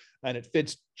cost. And it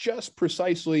fits just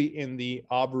precisely in the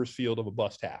obverse field of a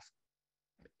bust half.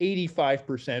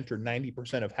 85% or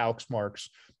 90% of Hauck's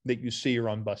marks that you see are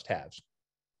on bust halves,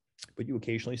 but you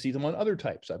occasionally see them on other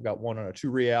types. I've got one on a 2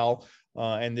 real,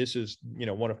 and this is, you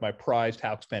know, one of my prized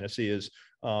Hauck's Panaceas,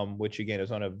 which again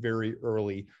is on a very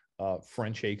early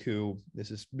French écu. This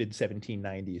is mid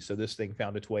 1790s, so this thing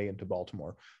found its way into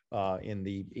Baltimore in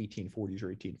the 1840s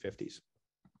or 1850s.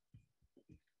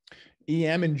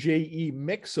 EM and JE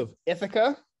mix of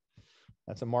Ithaca.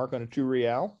 That's a mark on a 2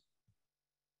 real.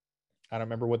 I don't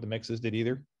remember what the mixes did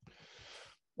either.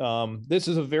 This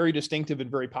is a very distinctive and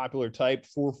very popular type,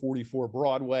 444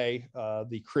 Broadway,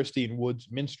 the Christine Woods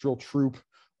Minstrel Troupe,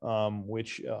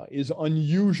 which is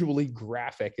unusually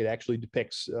graphic. It actually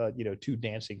depicts, you know, 2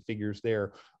 dancing figures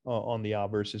there on the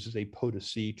obverse. This is a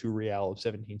Potosi 2 real of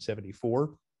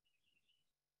 1774.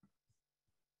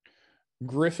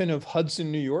 Griffin of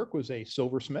Hudson, New York was a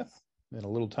silversmith in a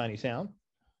little tiny town.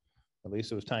 At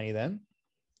least it was tiny then.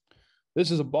 This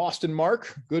is a Boston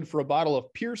mark, good for a bottle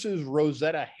of Pierce's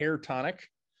Rosetta Hair Tonic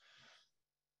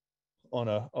on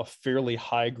a fairly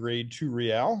high grade 2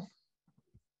 real.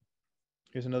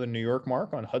 Here's another New York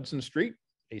mark on Hudson Street,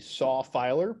 a saw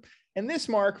filer. And this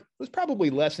mark was probably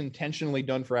less intentionally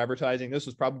done for advertising. This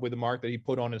was probably the mark that he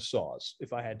put on his saws,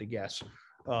 if I had to guess.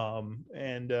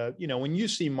 You know, when you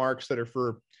see marks that are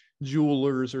for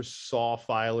jewelers or saw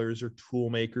filers or tool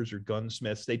makers or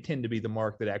gunsmiths, they tend to be the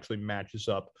mark that actually matches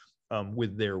up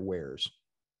with their wares.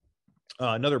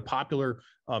 Another popular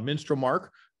minstrel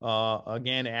mark,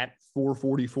 again at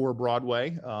 444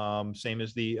 Broadway, same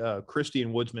as the Christie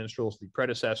and Woods minstrels, the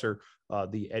predecessor,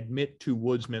 the Admit to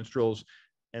Woods minstrels.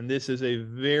 And this is a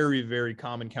very, very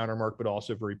common countermark, but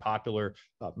also very popular,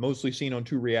 mostly seen on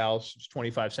 2 reals. It's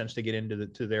 25 cents to get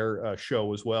into their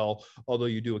show as well, although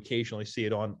you do occasionally see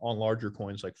it on larger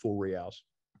coins like 4 reals.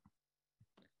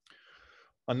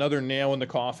 Another nail in the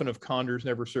coffin of condors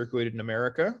never circulated in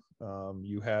America.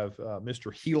 You have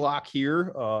Mr. Helock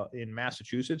here in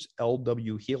Massachusetts,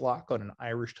 L.W. Helock on an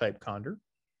Irish type condor.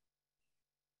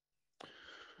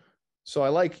 So I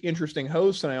like interesting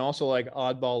hosts, and I also like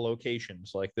oddball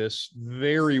locations, like this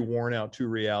very worn out 2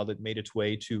 real that made its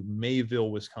way to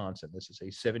Mayville, Wisconsin. This is a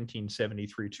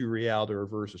 1773 2 real. The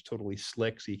reverse is totally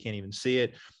slick, so you can't even see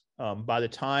it. By the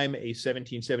time a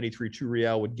 1773 2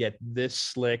 real would get this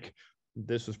slick,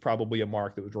 this was probably a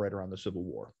mark that was right around the Civil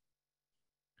War.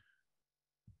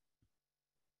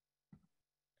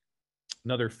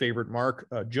 Another favorite mark,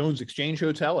 Jones Exchange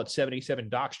Hotel at 77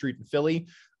 Dock Street in Philly.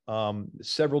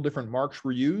 Several different marks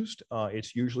were used.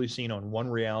 It's usually seen on 1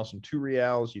 reals and 2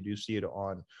 reals. You do see it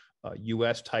on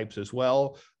US types as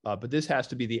well. But this has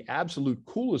to be the absolute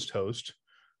coolest host.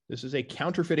 This is a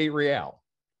counterfeit 8 real,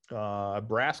 a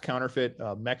brass counterfeit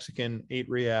Mexican 8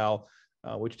 real.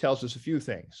 Which tells us a few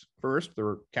things. First, there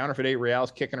were counterfeit 8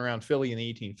 reals kicking around Philly in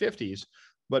the 1850s,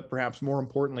 but perhaps more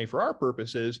importantly for our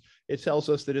purposes, it tells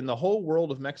us that in the whole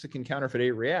world of Mexican counterfeit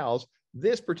 8 reals,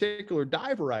 this particular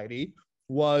die variety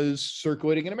was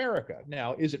circulating in America.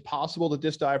 Now, is it possible that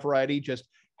this die variety just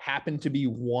happened to be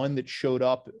one that showed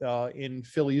up in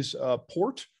Philly's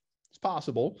port? It's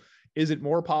possible. Is it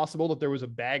more possible that there was a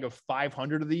bag of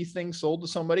 500 of these things sold to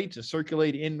somebody to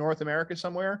circulate in North America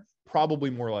somewhere? Probably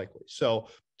more likely. So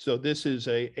this is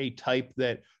a type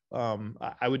that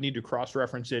I would need to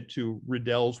cross-reference it to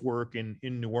Riddell's work in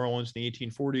New Orleans in the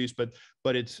 1840s,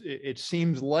 but it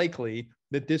seems likely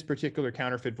that this particular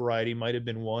counterfeit variety might have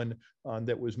been one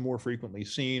that was more frequently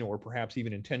seen, or perhaps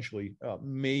even intentionally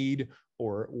made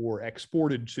or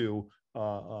exported to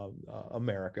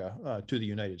America, to the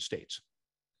United States.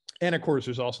 And of course,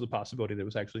 there's also the possibility that it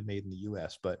was actually made in the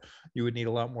US, but you would need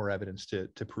a lot more evidence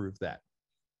to prove that.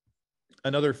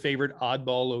 Another favorite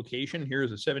oddball location here is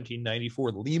a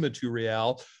 1794 Lima 2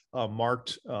 real,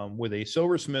 marked with a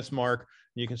silversmith's mark.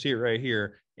 You can see it right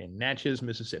here in Natchez,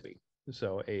 Mississippi.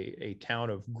 So a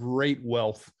town of great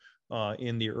wealth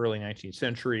in the early 19th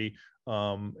century.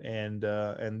 And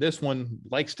this one,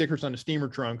 like stickers on a steamer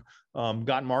trunk,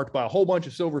 got marked by a whole bunch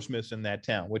of silversmiths in that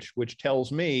town, which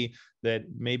tells me that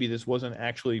maybe this wasn't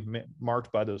actually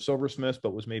marked by those silversmiths,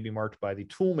 but was maybe marked by the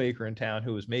tool maker in town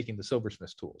who was making the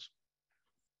silversmiths tools.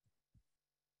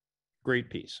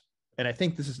 Great piece. And I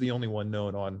think this is the only one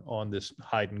known on this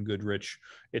Haydn, Goodrich,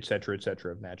 et cetera,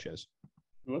 of Natchez.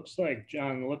 It looks like,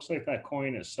 John, it looks like that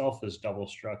coin itself is double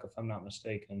struck, if I'm not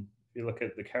mistaken. If you look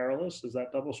at the Carolus, is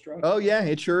that double struck? Oh, yeah,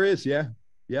 it sure is. Yeah.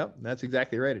 Yep, that's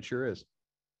exactly right. It sure is.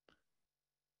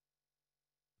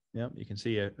 Yeah, you can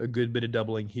see a good bit of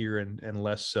doubling here and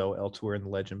less so elsewhere in the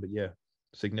legend. But yeah,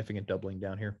 significant doubling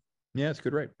down here. Yeah, it's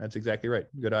good, right? That's exactly right.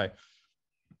 Good eye.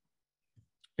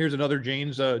 Here's another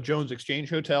Jones Exchange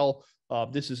Hotel.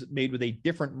 This is made with a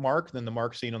different mark than the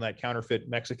mark seen on that counterfeit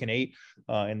Mexican 8.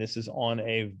 And this is on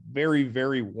a very,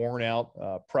 very worn out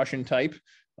Prussian type,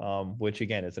 which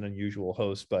again is an unusual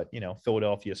host. But, you know,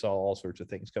 Philadelphia saw all sorts of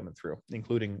things coming through,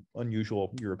 including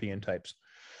unusual European types.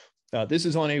 This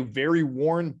is on a very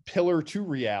worn Pillar 2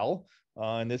 Real.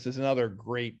 And this is another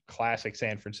great classic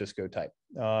San Francisco type.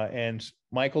 And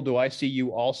Michael, do I see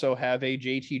you also have a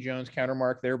J.T. Jones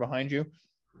countermark there behind you?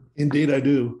 Indeed, I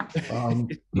do.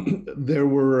 There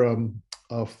were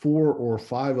 4 or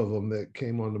 5 of them that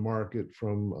came on the market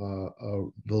from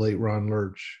the late Ron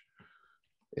Lurch.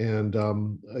 And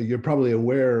you're probably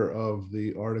aware of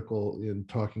the article in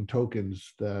Talking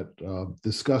Tokens that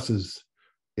discusses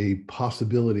a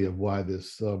possibility of why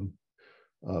this,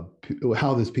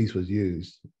 how this piece was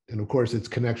used. And of course, its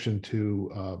connection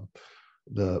to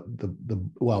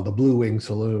the Blue Wing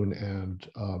Saloon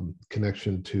and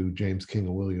connection to James King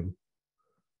and William.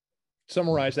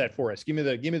 Summarize that for us. Give me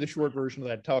the short version of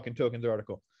that Talking Tokens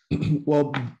article.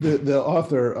 Well, the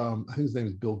author, I think his name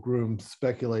is Bill Groom,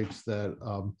 speculates that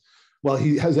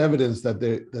he has evidence that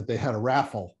they had a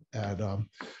raffle at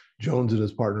Jones and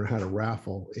his partner had a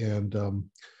raffle, and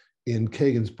in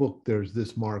Kagan's book, there's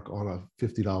this mark on a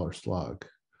 $50 slug.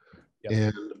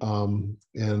 Yep.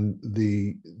 And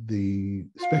the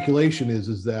speculation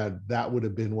is that would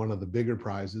have been one of the bigger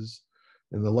prizes,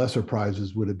 and the lesser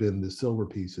prizes would have been the silver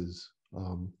pieces,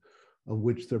 of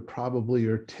which there probably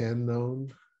are 10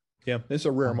 known. Yeah, this is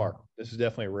a rare mark. This is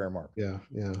definitely a rare mark. Yeah.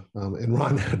 And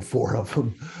Ron had 4 of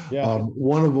them. Yeah.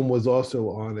 One of them was also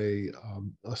on a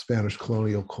Spanish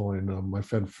colonial coin. My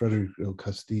friend Federico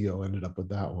Castillo ended up with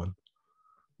that one.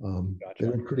 Gotcha. They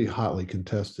were pretty hotly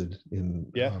contested in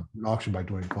an auction by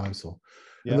Dwayne Faisal.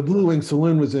 Yeah. And the Blue Wing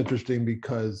Saloon was interesting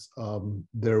because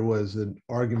there was an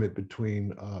argument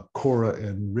between Cora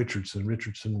and Richardson.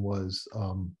 Richardson was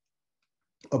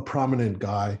a prominent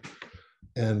guy,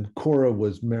 and Cora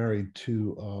was married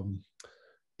to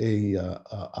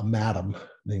a madam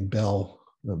named Belle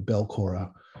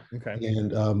Cora. Okay.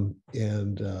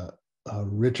 And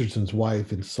Richardson's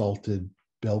wife insulted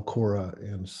Belle Cora,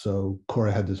 and so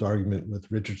Cora had this argument with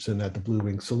Richardson at the Blue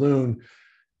Wing Saloon,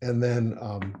 and then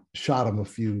shot him a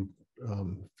few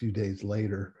days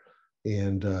later.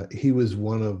 And he was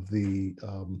one of the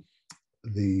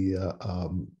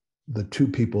 2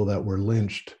 people that were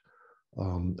lynched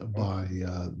by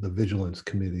the Vigilance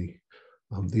Committee.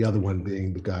 The other one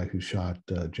being the guy who shot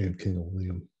James King and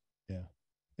William.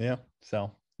 Yeah.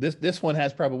 So this one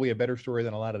has probably a better story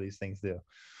than a lot of these things do.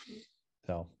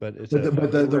 So, but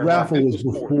the raffle was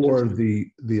before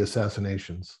the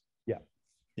assassinations.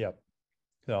 Yeah.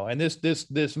 So, and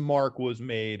this mark was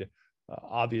made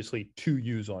obviously to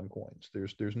use on coins.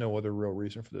 There's no other real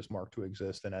reason for this mark to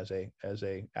exist than as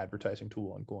a advertising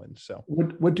tool on coins. So,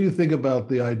 what do you think about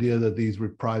the idea that these were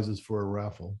prizes for a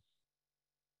raffle?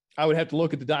 I would have to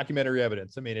look at the documentary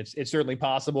evidence. I mean, it's certainly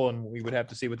possible, and we would have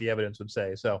to see what the evidence would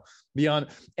say. So beyond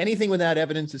anything without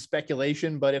evidence is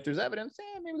speculation, but if there's evidence,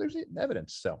 maybe there's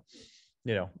evidence. So,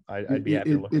 you know, I'd be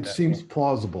happy to look at that. It seems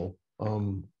plausible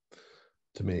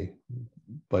to me,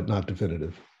 but not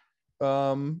definitive.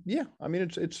 Yeah, I mean,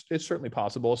 it's certainly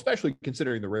possible, especially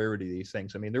considering the rarity of these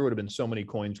things. I mean, there would have been so many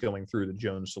coins going through the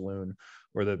Jones Saloon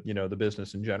or the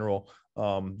business in general,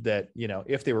 that, you know,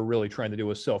 if they were really trying to do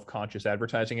a self-conscious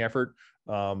advertising effort,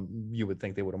 you would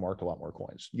think they would have marked a lot more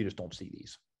coins. You just don't see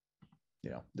these. You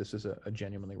know, this is a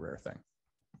genuinely rare thing.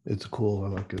 It's cool. I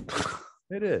like it.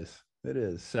 It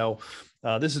is. So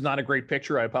this is not a great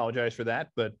picture. I apologize for that,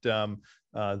 but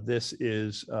this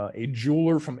is a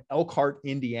jeweler from Elkhart,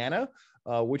 Indiana,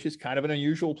 which is kind of an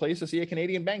unusual place to see a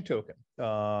Canadian bank token.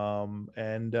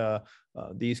 And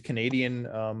these Canadian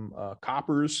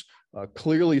coppers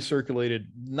clearly circulated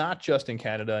not just in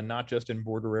Canada, not just in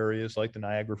border areas like the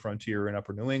Niagara Frontier in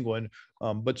Upper New England,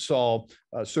 but saw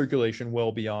circulation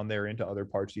well beyond there into other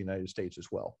parts of the United States as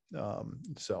well.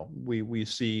 So we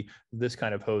see this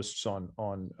kind of hosts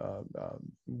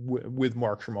with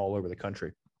marks from all over the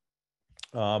country.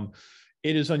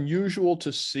 It is unusual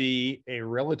to see a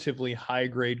relatively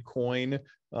high-grade coin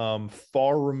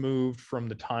far removed from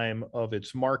the time of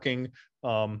its marking.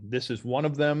 This is one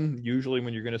of them. Usually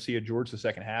when you're going to see a George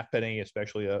II halfpenny,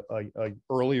 especially a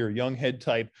earlier young head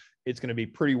type, it's going to be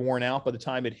pretty worn out by the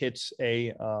time it hits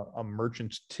a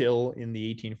merchant's till in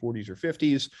the 1840s or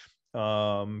 50s.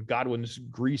 Godwin's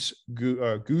goose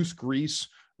grease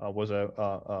was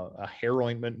a hair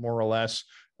ointment, more or less.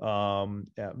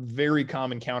 Very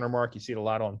common countermark. You see it a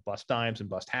lot on bust dimes and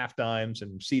bust half dimes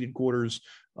and seated quarters.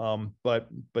 But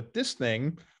this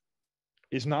thing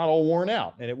is not all worn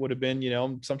out, and it would have been,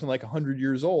 something like 100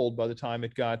 years old by the time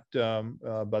it got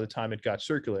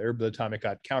circulated, or by the time it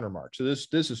got countermarked. So this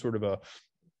is sort of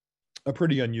a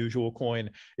pretty unusual coin.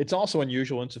 It's also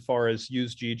unusual insofar as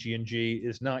used GG&G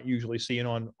is not usually seen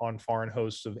on foreign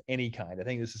hosts of any kind. I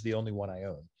think this is the only one I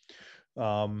own.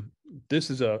 This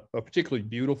is a particularly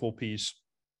beautiful piece,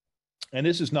 and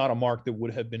this is not a mark that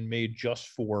would have been made just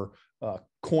for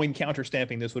coin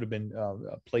counterstamping. This would have been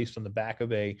placed on the back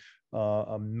of a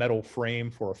metal frame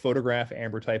for a photograph,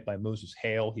 ambrotype by Moses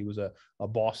Hale. He was a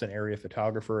Boston area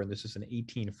photographer, and this is an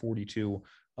 1842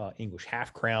 English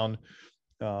half crown.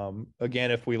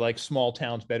 Again, if we like small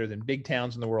towns better than big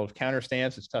towns in the world of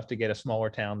counterstamps, it's tough to get a smaller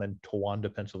town than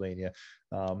Towanda, Pennsylvania.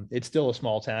 It's still a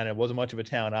small town. It wasn't much of a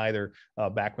town either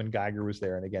back when Geiger was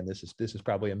there. And again, this is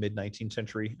probably a mid-19th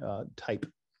century type.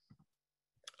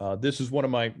 This is one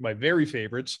of my very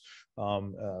favorites.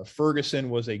 Ferguson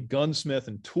was a gunsmith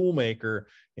and toolmaker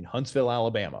in Huntsville,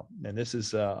 Alabama. And this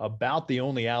is about the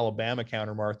only Alabama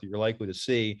countermark that you're likely to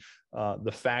see.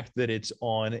 The fact that it's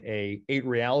on a 8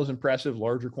 real is impressive.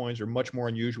 Larger coins are much more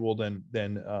unusual than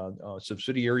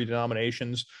subsidiary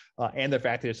denominations. And the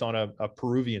fact that it's on a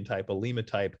Peruvian type, a Lima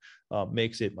type,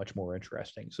 makes it much more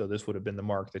interesting. So this would have been the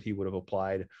mark that he would have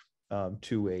applied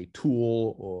to a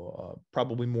tool, or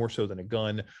probably more so than a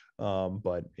gun.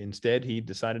 But instead, he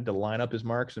decided to line up his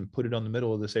marks and put it on the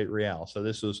middle of this 8 real. So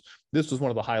this was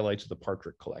one of the highlights of the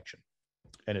Partrick collection,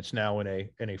 and it's now in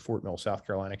a Fort Mill, South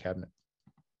Carolina cabinet.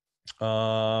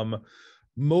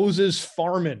 Moses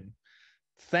Farman.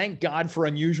 Thank God for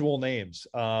unusual names.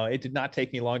 It did not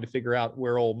take me long to figure out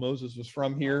where old Moses was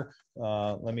from here.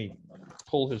 Let me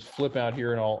pull his flip out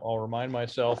here, and I'll remind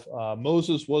myself.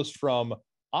 Moses was from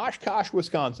Oshkosh,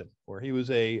 Wisconsin, where he was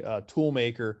a tool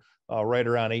maker right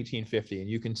around 1850. And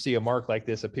you can see a mark like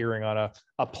this appearing on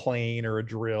a plane or a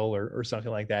drill or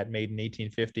something like that, made in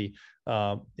 1850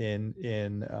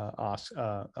 in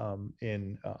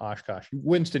Oshkosh.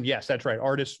 Winston, yes, that's right.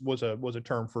 Artist was a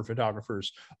term for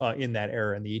photographers in that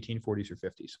era, in the 1840s or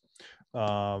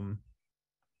 50s.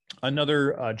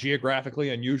 Another geographically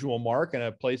unusual mark, and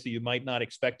a place that you might not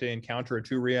expect to encounter a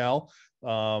 2 real.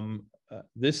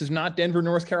 This is not Denver,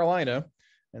 North Carolina,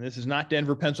 and this is not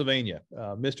Denver, Pennsylvania.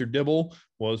 Mr. Dibble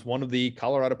was one of the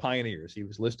Colorado pioneers. He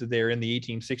was listed there in the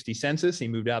 1860 census. He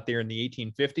moved out there in the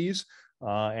 1850s,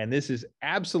 and this is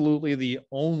absolutely the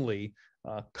only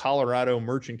Colorado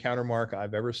merchant countermark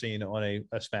I've ever seen on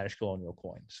a Spanish colonial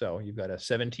coin. So you've got a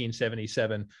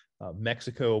 1777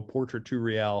 Mexico portrait 2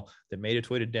 real that made its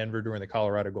way to Denver during the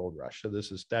Colorado Gold Rush. So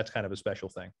that's kind of a special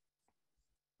thing.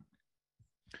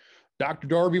 Dr.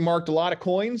 Darby marked a lot of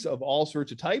coins of all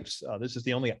sorts of types. This is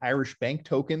the only Irish bank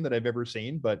token that I've ever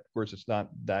seen, but of course it's not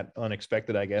that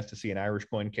unexpected, I guess, to see an Irish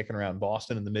coin kicking around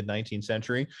Boston in the mid-19th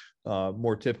century.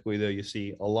 More typically, though, you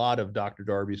see a lot of Dr.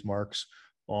 Darby's marks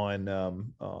on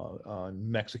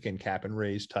Mexican cap and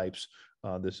raise types.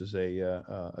 This is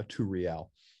a 2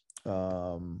 real.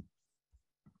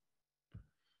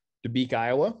 Dubuque,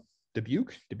 Iowa.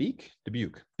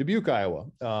 Dubuque,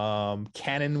 Iowa.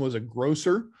 Cannon was a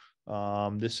grocer.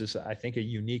 This is, I think, a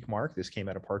unique mark. This came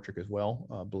out of Partrick as well.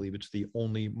 I believe it's the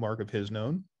only mark of his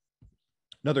known.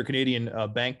 Another Canadian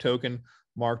bank token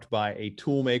marked by a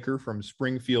tool maker from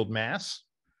Springfield, Mass.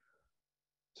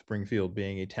 Springfield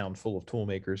being a town full of tool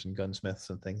makers and gunsmiths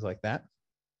and things like that.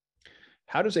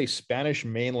 How does a Spanish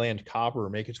mainland copper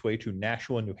make its way to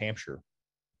Nashua, New Hampshire?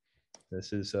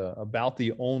 This is about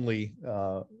the only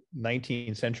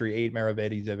 19th century 8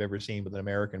 Maravedis I've ever seen with an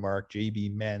American mark, J.B.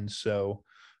 Manso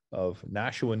of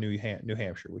Nashua, New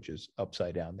Hampshire, which is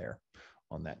upside down there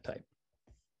on that type.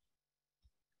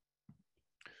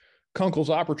 Kunkel's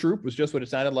Opera Troupe was just what it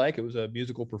sounded like. It was a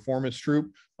musical performance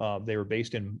troupe. They were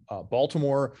based in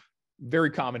Baltimore.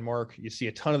 Very common mark. You see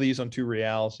a ton of these on 2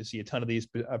 reals. You see a ton of these,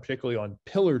 particularly on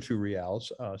pillar 2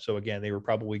 reals. So again, they were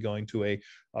probably going to a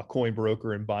coin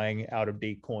broker and buying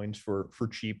out-of-date coins for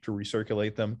cheap to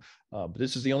recirculate them. But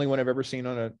this is the only one I've ever seen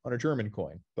on a German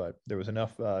coin. But there was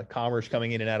enough commerce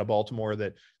coming in and out of Baltimore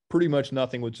that pretty much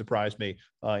nothing would surprise me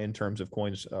in terms of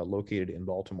coins located in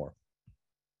Baltimore.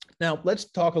 Now let's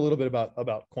talk a little bit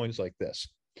about coins like this.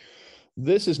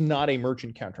 This is not a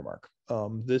merchant countermark.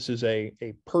 This is a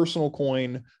personal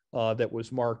coin that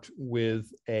was marked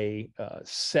with a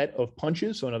set of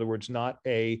punches. So in other words, not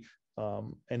an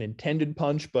intended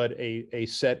punch, but a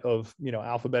set of,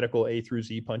 alphabetical A through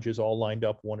Z punches all lined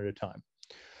up one at a time.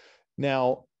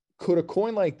 Now, could a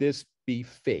coin like this be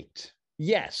faked?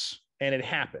 Yes, and it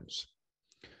happens.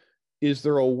 Is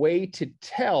there a way to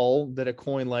tell that a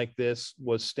coin like this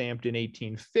was stamped in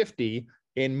 1850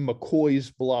 in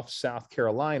McCoy's Bluff, South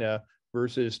Carolina,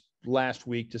 versus last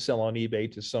week to sell on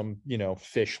eBay to some,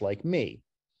 fish like me?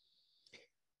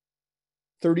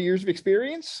 30 years of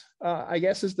experience, I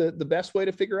guess, is the best way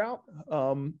to figure out.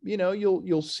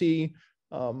 You'll see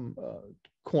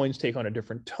coins take on a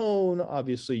different tone.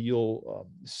 Obviously, you'll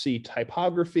see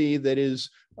typography that is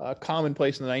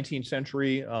commonplace in the 19th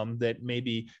century that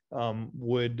maybe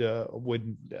would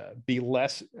be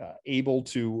less able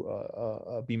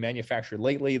to be manufactured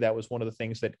lately. That was one of the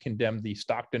things that condemned the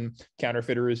Stockton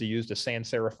counterfeiters. He used a sans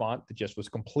serif font that just was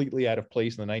completely out of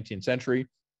place in the 19th century.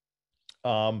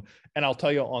 And I'll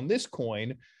tell you, on this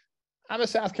coin, I'm a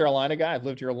South Carolina guy. I've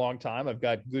lived here a long time. I've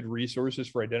got good resources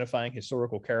for identifying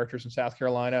historical characters in South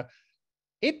Carolina.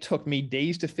 It took me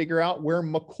days to figure out where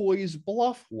McCoy's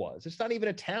Bluff was. It's not even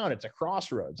a town. It's a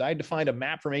crossroads. I had to find a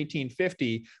map from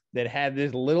 1850 that had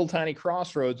this little tiny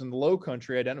crossroads in the Low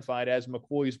Country identified as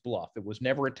McCoy's Bluff. It was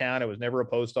never a town. It was never a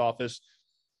post office.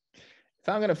 If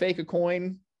I'm going to fake a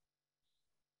coin,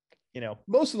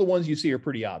 most of the ones you see are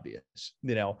pretty obvious.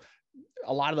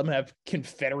 A lot of them have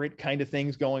Confederate kind of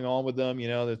things going on with them,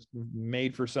 that's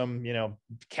made for some,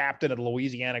 captain of the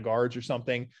Louisiana Guards or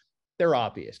something. They're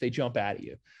obvious. They jump out at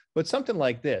you. But something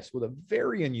like this with a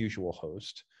very unusual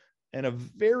host and a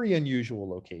very unusual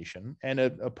location and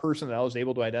a person that I was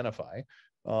able to identify,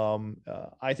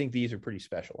 I think these are pretty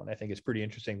special. And I think it's pretty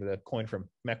interesting that a coin from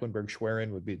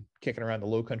Mecklenburg-Schwerin would be kicking around the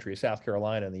Low Country of South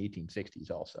Carolina in the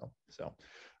 1860s also. So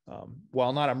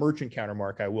while not a merchant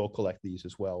countermark, I will collect these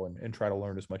as well and try to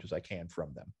learn as much as I can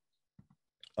from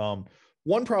them.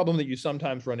 One problem that you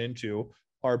sometimes run into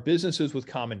are businesses with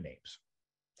common names.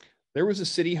 There was a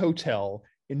city hotel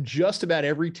in just about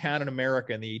every town in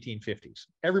America in the 1850s.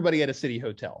 Everybody had a city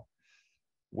hotel.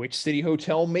 Which city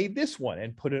hotel made this one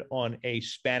and put it on a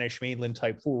Spanish mainland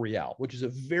type 4 real, which is a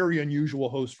very unusual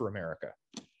host for America?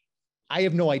 I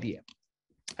have no idea.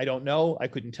 I don't know. I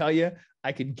couldn't tell you.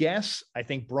 I could guess. I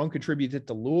think Brunk attributes it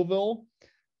to Louisville.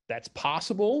 That's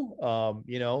possible.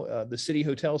 The city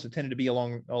hotels that tended to be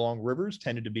along rivers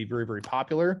tended to be very, very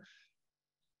popular.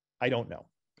 I don't know.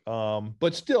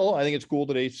 But still, I think it's cool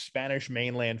that a Spanish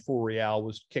mainland 4 real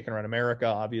was kicking around America.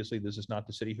 Obviously, this is not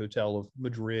the city hotel of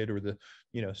Madrid or the,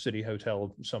 city hotel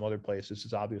of some other place. This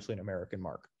is obviously an American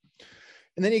mark.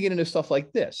 And then you get into stuff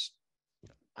like this.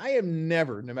 I am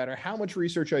never, no matter how much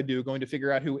research I do, going to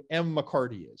figure out who M.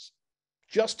 McCarty is.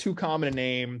 Just too common a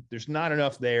name. There's not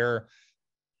enough there.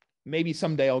 Maybe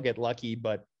someday I'll get lucky,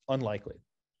 but unlikely.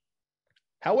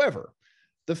 However,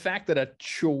 the fact that a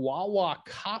Chihuahua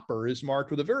copper is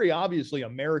marked with a very obviously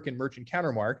American merchant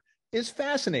countermark is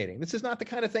fascinating. This is not the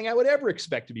kind of thing I would ever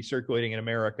expect to be circulating in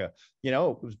America. It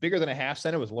was bigger than a half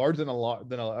cent. It was larger than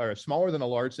or smaller than a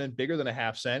large cent, bigger than a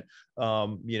half cent.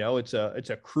 It's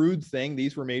a crude thing.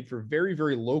 These were made for very,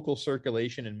 very local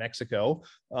circulation in Mexico.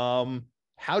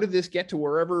 How did this get to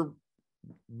wherever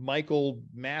Michael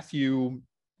Matthew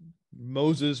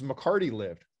Moses McCarty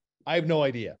lived? I have no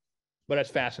idea, but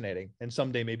that's fascinating. And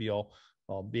someday maybe I'll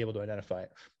be able to identify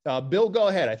it. Bill, go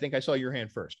ahead. I think I saw your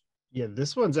hand first. Yeah,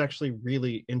 this one's actually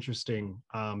really interesting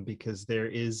because there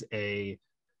is a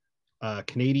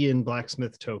Canadian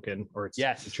blacksmith token, or it's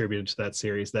attributed to that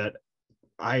series, that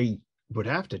I would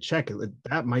have to check.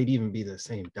 That might even be the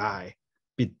same die.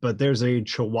 But there's a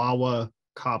Chihuahua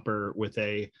copper with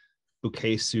a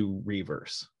Bukasu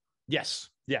reverse. Yes,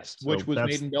 so which was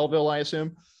made in Belleville, I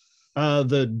assume.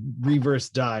 The reverse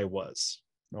die was.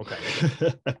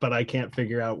 Okay. But I can't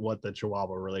figure out what the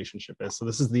Chihuahua relationship is. So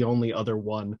this is the only other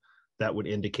one that would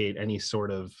indicate any sort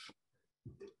of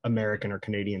American or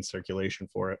Canadian circulation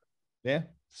for it. Yeah.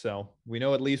 So we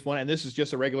know at least one, and this is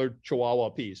just a regular Chihuahua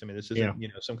piece. I mean, this isn't,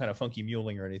 some kind of funky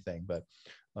muling or anything, but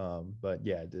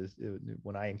yeah,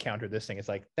 when I encounter this thing, it's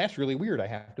like, that's really weird. I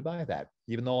have to buy that,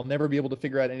 even though I'll never be able to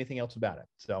figure out anything else about it.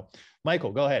 So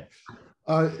Michael, go ahead.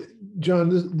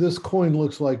 John, this coin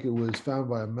looks like it was found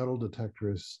by a metal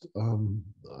detectorist.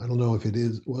 I don't know if it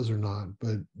was or not,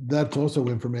 but that's also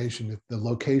information. If the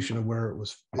location of where it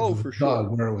was, for sure,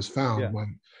 where it was found might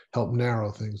help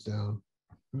narrow things down.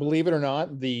 Believe it or not,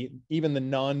 even the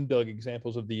non-dug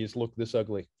examples of these look this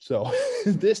ugly. So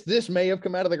this may have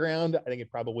come out of the ground. I think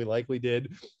it probably likely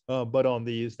did, but on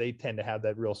these, they tend to have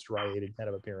that real striated kind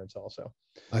of appearance also.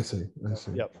 I see.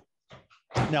 Yep.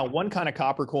 Now, one kind of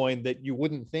copper coin that you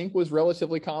wouldn't think was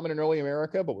relatively common in early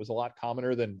America, but was a lot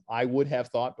commoner than I would have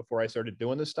thought before I started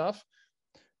doing this stuff.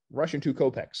 Russian 2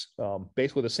 kopecks,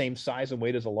 basically the same size and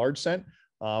weight as a large cent.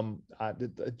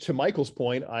 To Michael's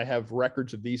point, I have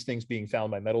records of these things being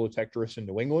found by metal detectorists in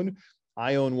New England.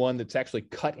 I own one that's actually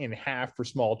cut in half for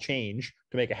small change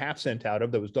to make a half cent out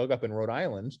of, that was dug up in Rhode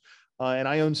Island. And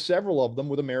I own several of them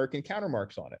with American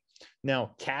countermarks on it.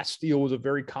 Now, cast steel was a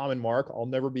very common mark. I'll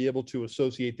never be able to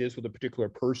associate this with a particular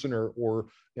person or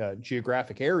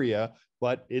geographic area,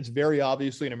 but it's very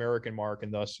obviously an American mark,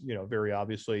 and thus, very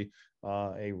obviously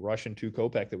a Russian 2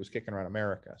 kopeck that was kicking around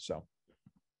America. So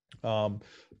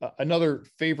another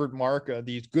favorite mark,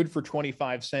 these good for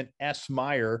 25-cent S.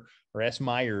 Meyer or S.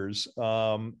 Myers.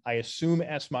 I assume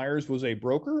S. Myers was a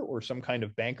broker or some kind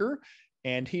of banker,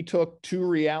 and he took 2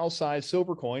 real size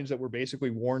silver coins that were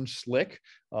basically worn slick,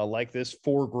 like this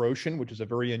 4 groschen, which is a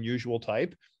very unusual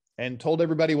type, and told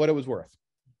everybody what it was worth.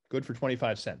 Good for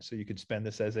 25 cents. So you could spend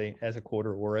this as a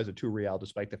quarter or as a 2 real,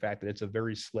 despite the fact that it's a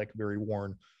very slick, very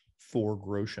worn 4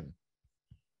 groschen.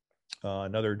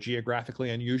 Another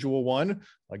geographically unusual one.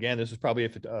 Again, this is probably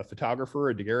a photographer,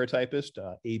 a daguerreotypist,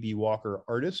 A.B. Walker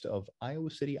artist of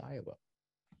Iowa City, Iowa.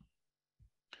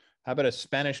 How about a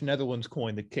Spanish Netherlands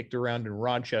coin that kicked around in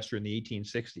Rochester in the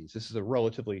 1860s? This is a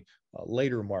relatively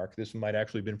later mark. This might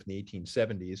actually have been from the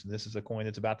 1870s, and this is a coin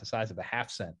that's about the size of a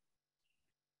half cent.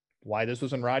 Why this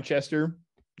was in Rochester?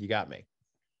 You got me.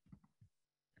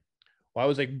 Why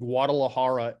was a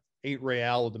Guadalajara 8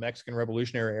 real of the Mexican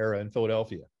Revolutionary era in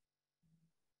Philadelphia?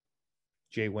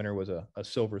 Jay Winter was a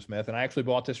silversmith, and I actually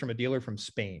bought this from a dealer from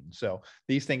Spain. So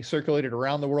these things circulated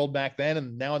around the world back then,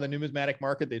 and now in the numismatic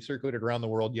market, they've circulated around the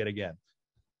world yet again.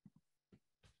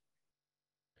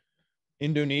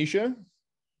 Indonesia,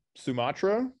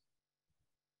 Sumatra,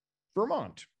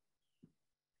 Vermont.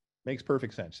 Makes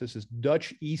perfect sense. This is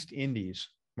Dutch East Indies,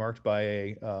 marked by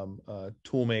a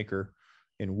tool maker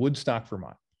in Woodstock,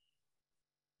 Vermont.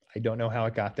 I don't know how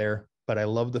it got there, but I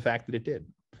love the fact that it did.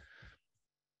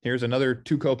 Here's another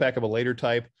 2 kopeck of a later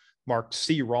type, marked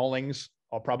C. Rawlings.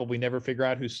 I'll probably never figure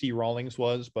out who C. Rawlings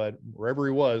was, but wherever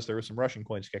he was, there were some Russian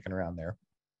coins kicking around there.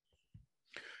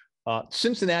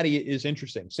 Cincinnati is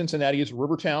interesting. Cincinnati is a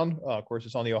river town. Of course,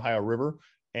 it's on the Ohio River.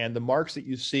 And the marks that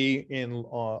you see in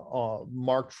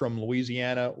marked from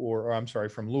Louisiana, or I'm sorry,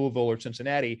 from Louisville or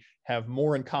Cincinnati, have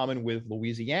more in common with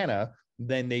Louisiana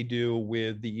than they do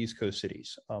with the East Coast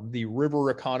cities. The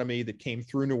river economy that came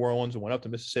through New Orleans and went up to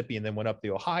Mississippi and then went up the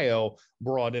Ohio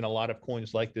brought in a lot of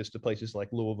coins like this to places like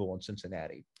Louisville and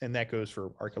Cincinnati. And that goes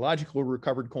for archaeological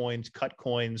recovered coins, cut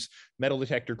coins, metal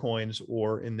detector coins,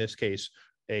 or in this case,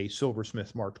 a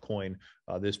silversmith marked coin,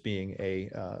 this being a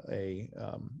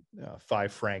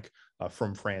 5 franc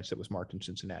from France that was marked in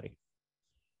Cincinnati.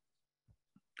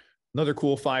 Another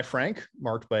cool 5 franc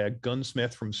marked by a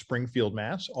gunsmith from Springfield,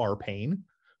 Mass, R. Payne.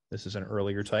 This is an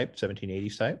earlier type,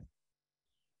 1780s type.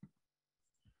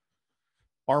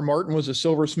 R. Martin was a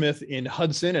silversmith in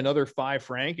Hudson, another 5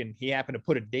 franc, and he happened to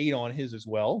put a date on his as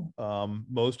well.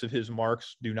 Most of his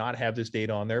marks do not have this date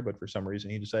on there, but for some reason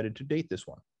he decided to date this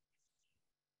one.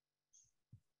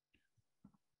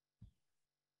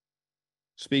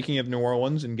 Speaking of New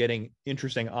Orleans and getting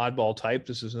interesting oddball type,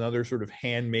 this is another sort of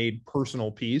handmade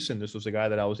personal piece. And this was a guy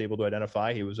that I was able to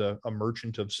identify. He was a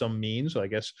merchant of some means. So I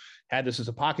guess had this as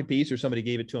a pocket piece or somebody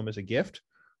gave it to him as a gift.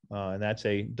 And that's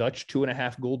a Dutch 2.5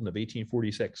 gulden of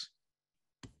 1846.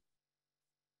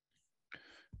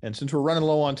 And since we're running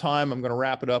low on time, I'm going to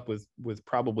wrap it up with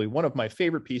probably one of my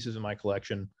favorite pieces in my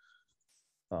collection.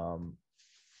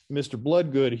 Mr.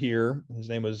 Bloodgood here, his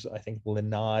name was, I think,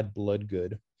 Lenaud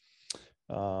Bloodgood.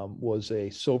 Was a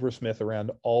silversmith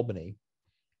around Albany,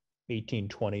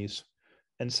 1820s.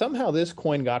 And somehow this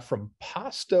coin got from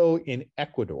Pasto in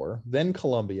Ecuador, then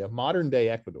Colombia, modern day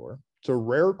Ecuador. It's a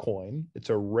rare coin. It's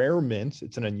a rare mint.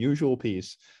 It's an unusual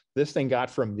piece. This thing got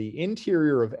from the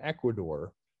interior of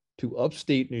Ecuador to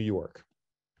upstate New York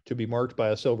to be marked by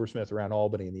a silversmith around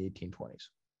Albany in the 1820s,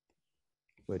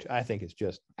 which I think is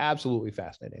just absolutely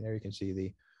fascinating. There you can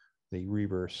see the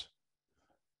reverse.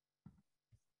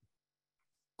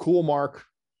 Cool mark,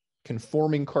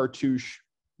 conforming cartouche,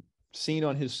 seen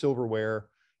on his silverware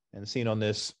and seen on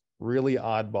this really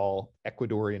oddball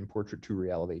Ecuadorian portrait 2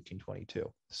 real of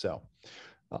 1822. So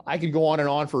I could go on and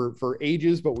on for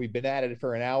ages, but we've been at it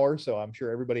for an hour. So I'm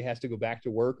sure everybody has to go back to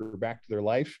work or back to their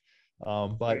life.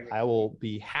 But I will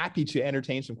be happy to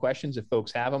entertain some questions if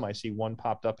folks have them. I see one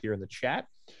popped up here in the chat.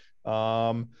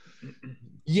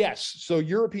 Yes, so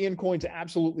European coins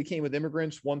absolutely came with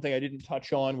immigrants. One thing I didn't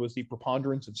touch on was the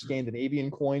preponderance of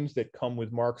Scandinavian coins that come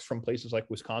with marks from places like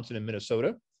Wisconsin and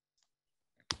Minnesota.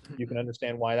 You can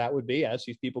understand why that would be. As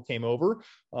these people came over,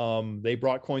 they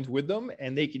brought coins with them,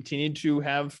 and they continued to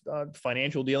have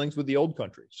financial dealings with the old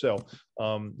country. So,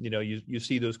 you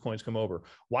see those coins come over.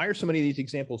 Why are so many of these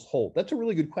examples hold? That's a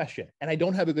really good question, and I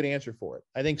don't have a good answer for it.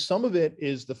 I think some of it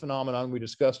is the phenomenon we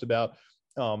discussed about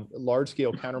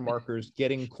large-scale countermarkers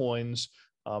getting coins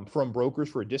from brokers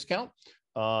for a discount.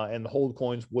 And the hold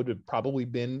coins would have probably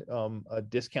been a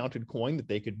discounted coin that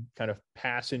they could kind of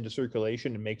pass into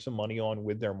circulation and make some money on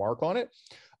with their mark on it.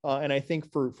 And I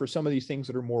think for some of these things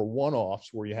that are more one-offs,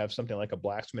 where you have something like a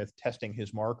blacksmith testing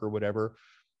his mark or whatever,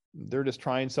 they're just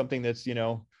trying something that's,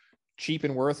 cheap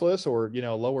and worthless, or,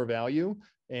 lower value.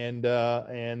 And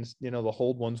the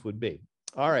hold ones would be.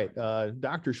 All right,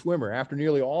 Dr. Schwimmer, after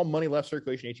nearly all money left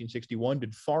circulation in 1861,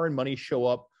 did foreign money show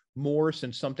up more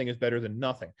since something is better than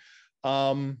nothing?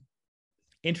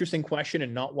 Interesting question,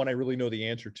 and not one I really know the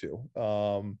answer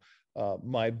to.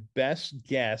 My best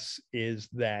guess is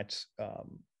that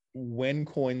when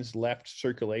coins left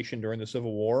circulation during the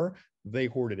Civil War, they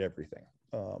hoarded everything.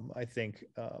 I think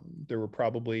there were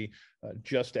probably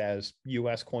just as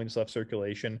U.S. coins left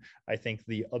circulation, I think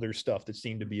the other stuff that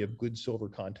seemed to be of good silver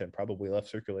content probably left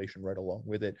circulation right along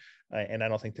with it. And I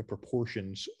don't think the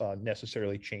proportions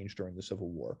necessarily changed during the Civil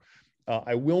War.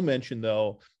 I will mention,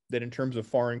 though, that in terms of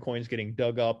foreign coins getting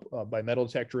dug up by metal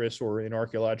detectorists or in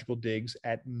archaeological digs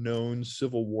at known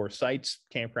Civil War sites,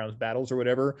 campgrounds, battles, or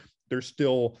whatever, there's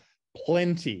still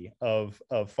plenty of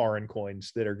foreign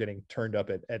coins that are getting turned up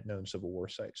at known Civil War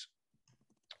sites.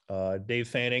 Dave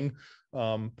Fanning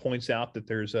points out that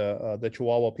there's the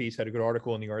Chihuahua piece had a good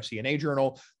article in the RCNA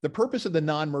journal. The purpose of the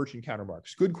non-merchant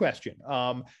countermarks. Good question.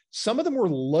 Some of them were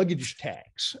luggage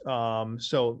tags.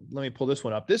 So let me pull this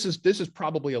one up. This is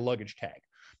probably a luggage tag.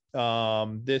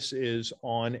 This is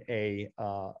on a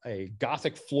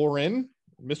Gothic florin.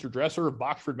 Mr. Dresser of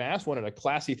Boxford, Mass. wanted a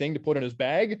classy thing to put in his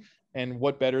bag, and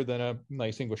what better than a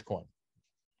nice English coin?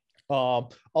 A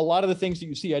lot of the things that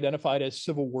you see identified as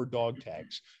Civil War dog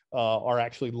tags are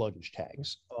actually luggage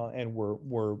tags, and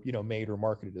were made or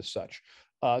marketed as such.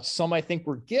 Some I think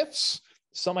were gifts.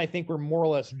 Some I think were more or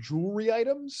less jewelry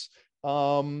items.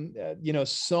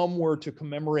 Some were to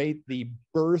commemorate the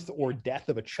birth or death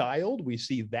of a child. We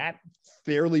see that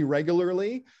fairly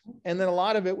regularly. And then a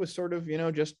lot of it was sort of,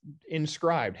 just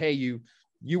inscribed. Hey, you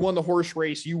won the horse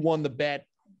race, you won the bet.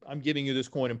 I'm giving you this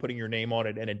coin and putting your name on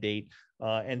it and a date.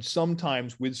 And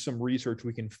sometimes with some research,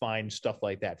 we can find stuff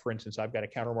like that. For instance, I've got a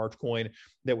Countermarks coin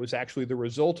that was actually the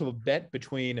result of a bet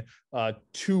between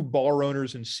two bar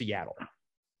owners in Seattle.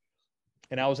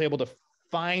 And I was able to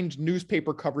find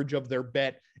newspaper coverage of their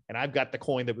bet, and I've got the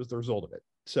coin that was the result of it.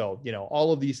 So,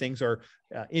 all of these things are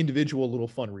individual little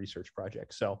fun research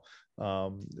projects. So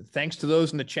thanks to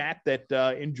those in the chat that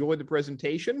enjoyed the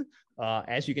presentation.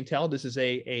 As you can tell, this is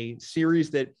a series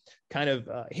that kind of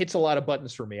hits a lot of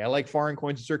buttons for me. I like foreign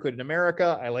coins that circulate in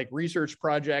America. I like research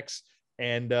projects,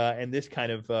 and this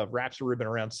kind of wraps a ribbon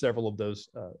around several of those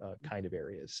kind of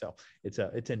areas. So it's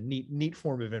a neat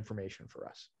form of information for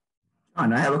us.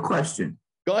 And I have a question.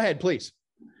 Go ahead, please.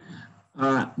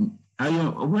 Are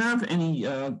you aware of any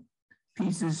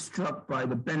pieces struck by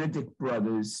the Benedict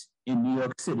brothers in New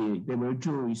York City? They were a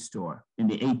jewelry store in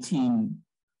the early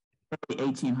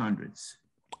 1800s.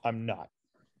 I'm not.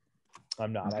 I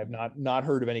have not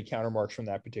heard of any countermarks from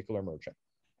that particular merchant.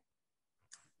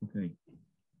 Okay.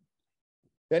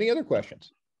 Any other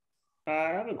questions? I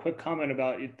have a quick comment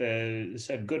about it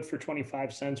said good for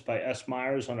 25 cents by S.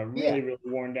 Myers on a really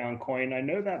worn down coin. I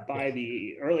know that by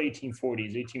the early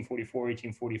 1840s, 1844,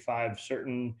 1845,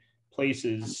 certain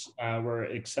places were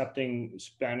accepting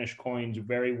Spanish coins,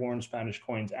 very worn Spanish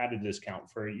coins at a discount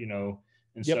for,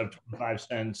 instead of 25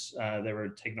 cents, they were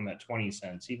taking them at 20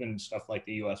 cents, even stuff like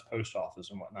the U.S. Post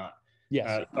Office and whatnot.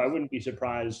 Yes. So I wouldn't be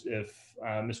surprised if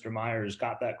Mr. Myers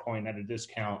got that coin at a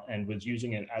discount and was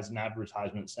using it as an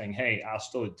advertisement saying, hey, I'll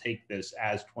still take this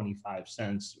as 25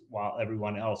 cents while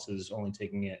everyone else is only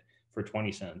taking it for 20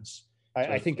 cents.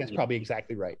 I think that's probably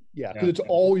exactly right. Yeah, because it's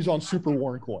always on super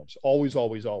worn coins, always.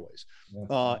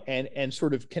 Yeah. And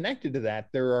sort of connected to that,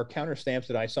 there are counter stamps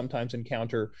that I sometimes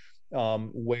encounter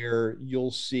where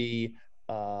you'll see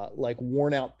like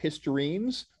worn out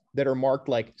pistorines that are marked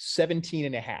like 17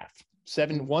 and a half.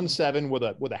 717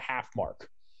 with a half mark.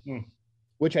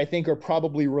 which I think are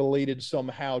probably related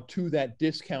somehow to that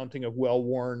discounting of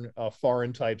well-worn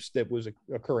foreign types that was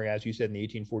occurring, as you said, in the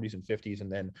 1840s and 50s.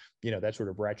 And then, that sort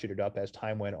of ratcheted up as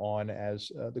time went on,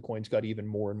 as the coins got even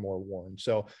more and more worn.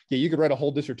 So yeah, you could write a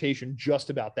whole dissertation just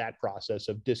about that process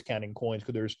of discounting coins,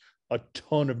 because there's a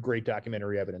ton of great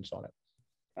documentary evidence on it.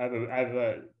 I have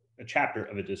a chapter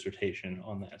of a dissertation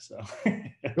on that. So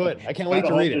good. I can't wait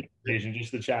to read it.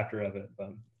 Just the chapter of it. But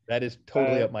that is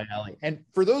totally up my alley. And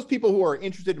for those people who are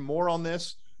interested in more on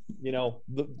this,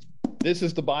 this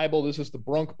is the Bible. This is the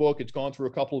Brunk book. It's gone through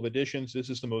a couple of editions. This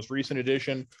is the most recent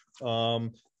edition.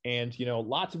 And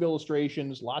lots of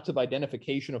illustrations, lots of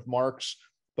identification of marks.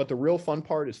 But the real fun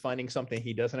part is finding something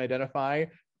he doesn't identify.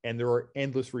 And there are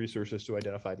endless resources to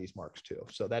identify these marks too.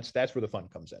 So that's where the fun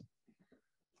comes in.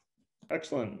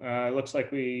 Excellent. Looks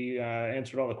like we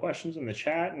answered all the questions in the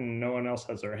chat, and no one else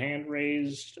has their hand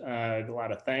raised. A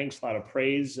lot of thanks, a lot of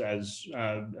praise, as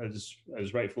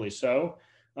rightfully so.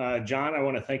 John, I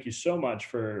want to thank you so much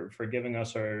for giving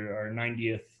us our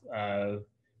 90th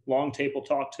long table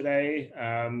talk today,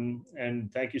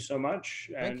 and thank you so much.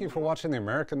 Thank you for watching the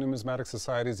American Numismatic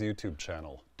Society's YouTube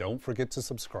channel. Don't forget to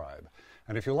subscribe.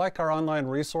 And if you like our online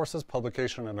resources,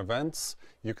 publication, and events,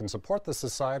 you can support the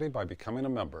Society by becoming a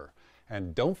member.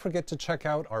 And don't forget to check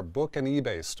out our book and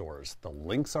eBay stores. The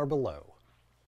links are below.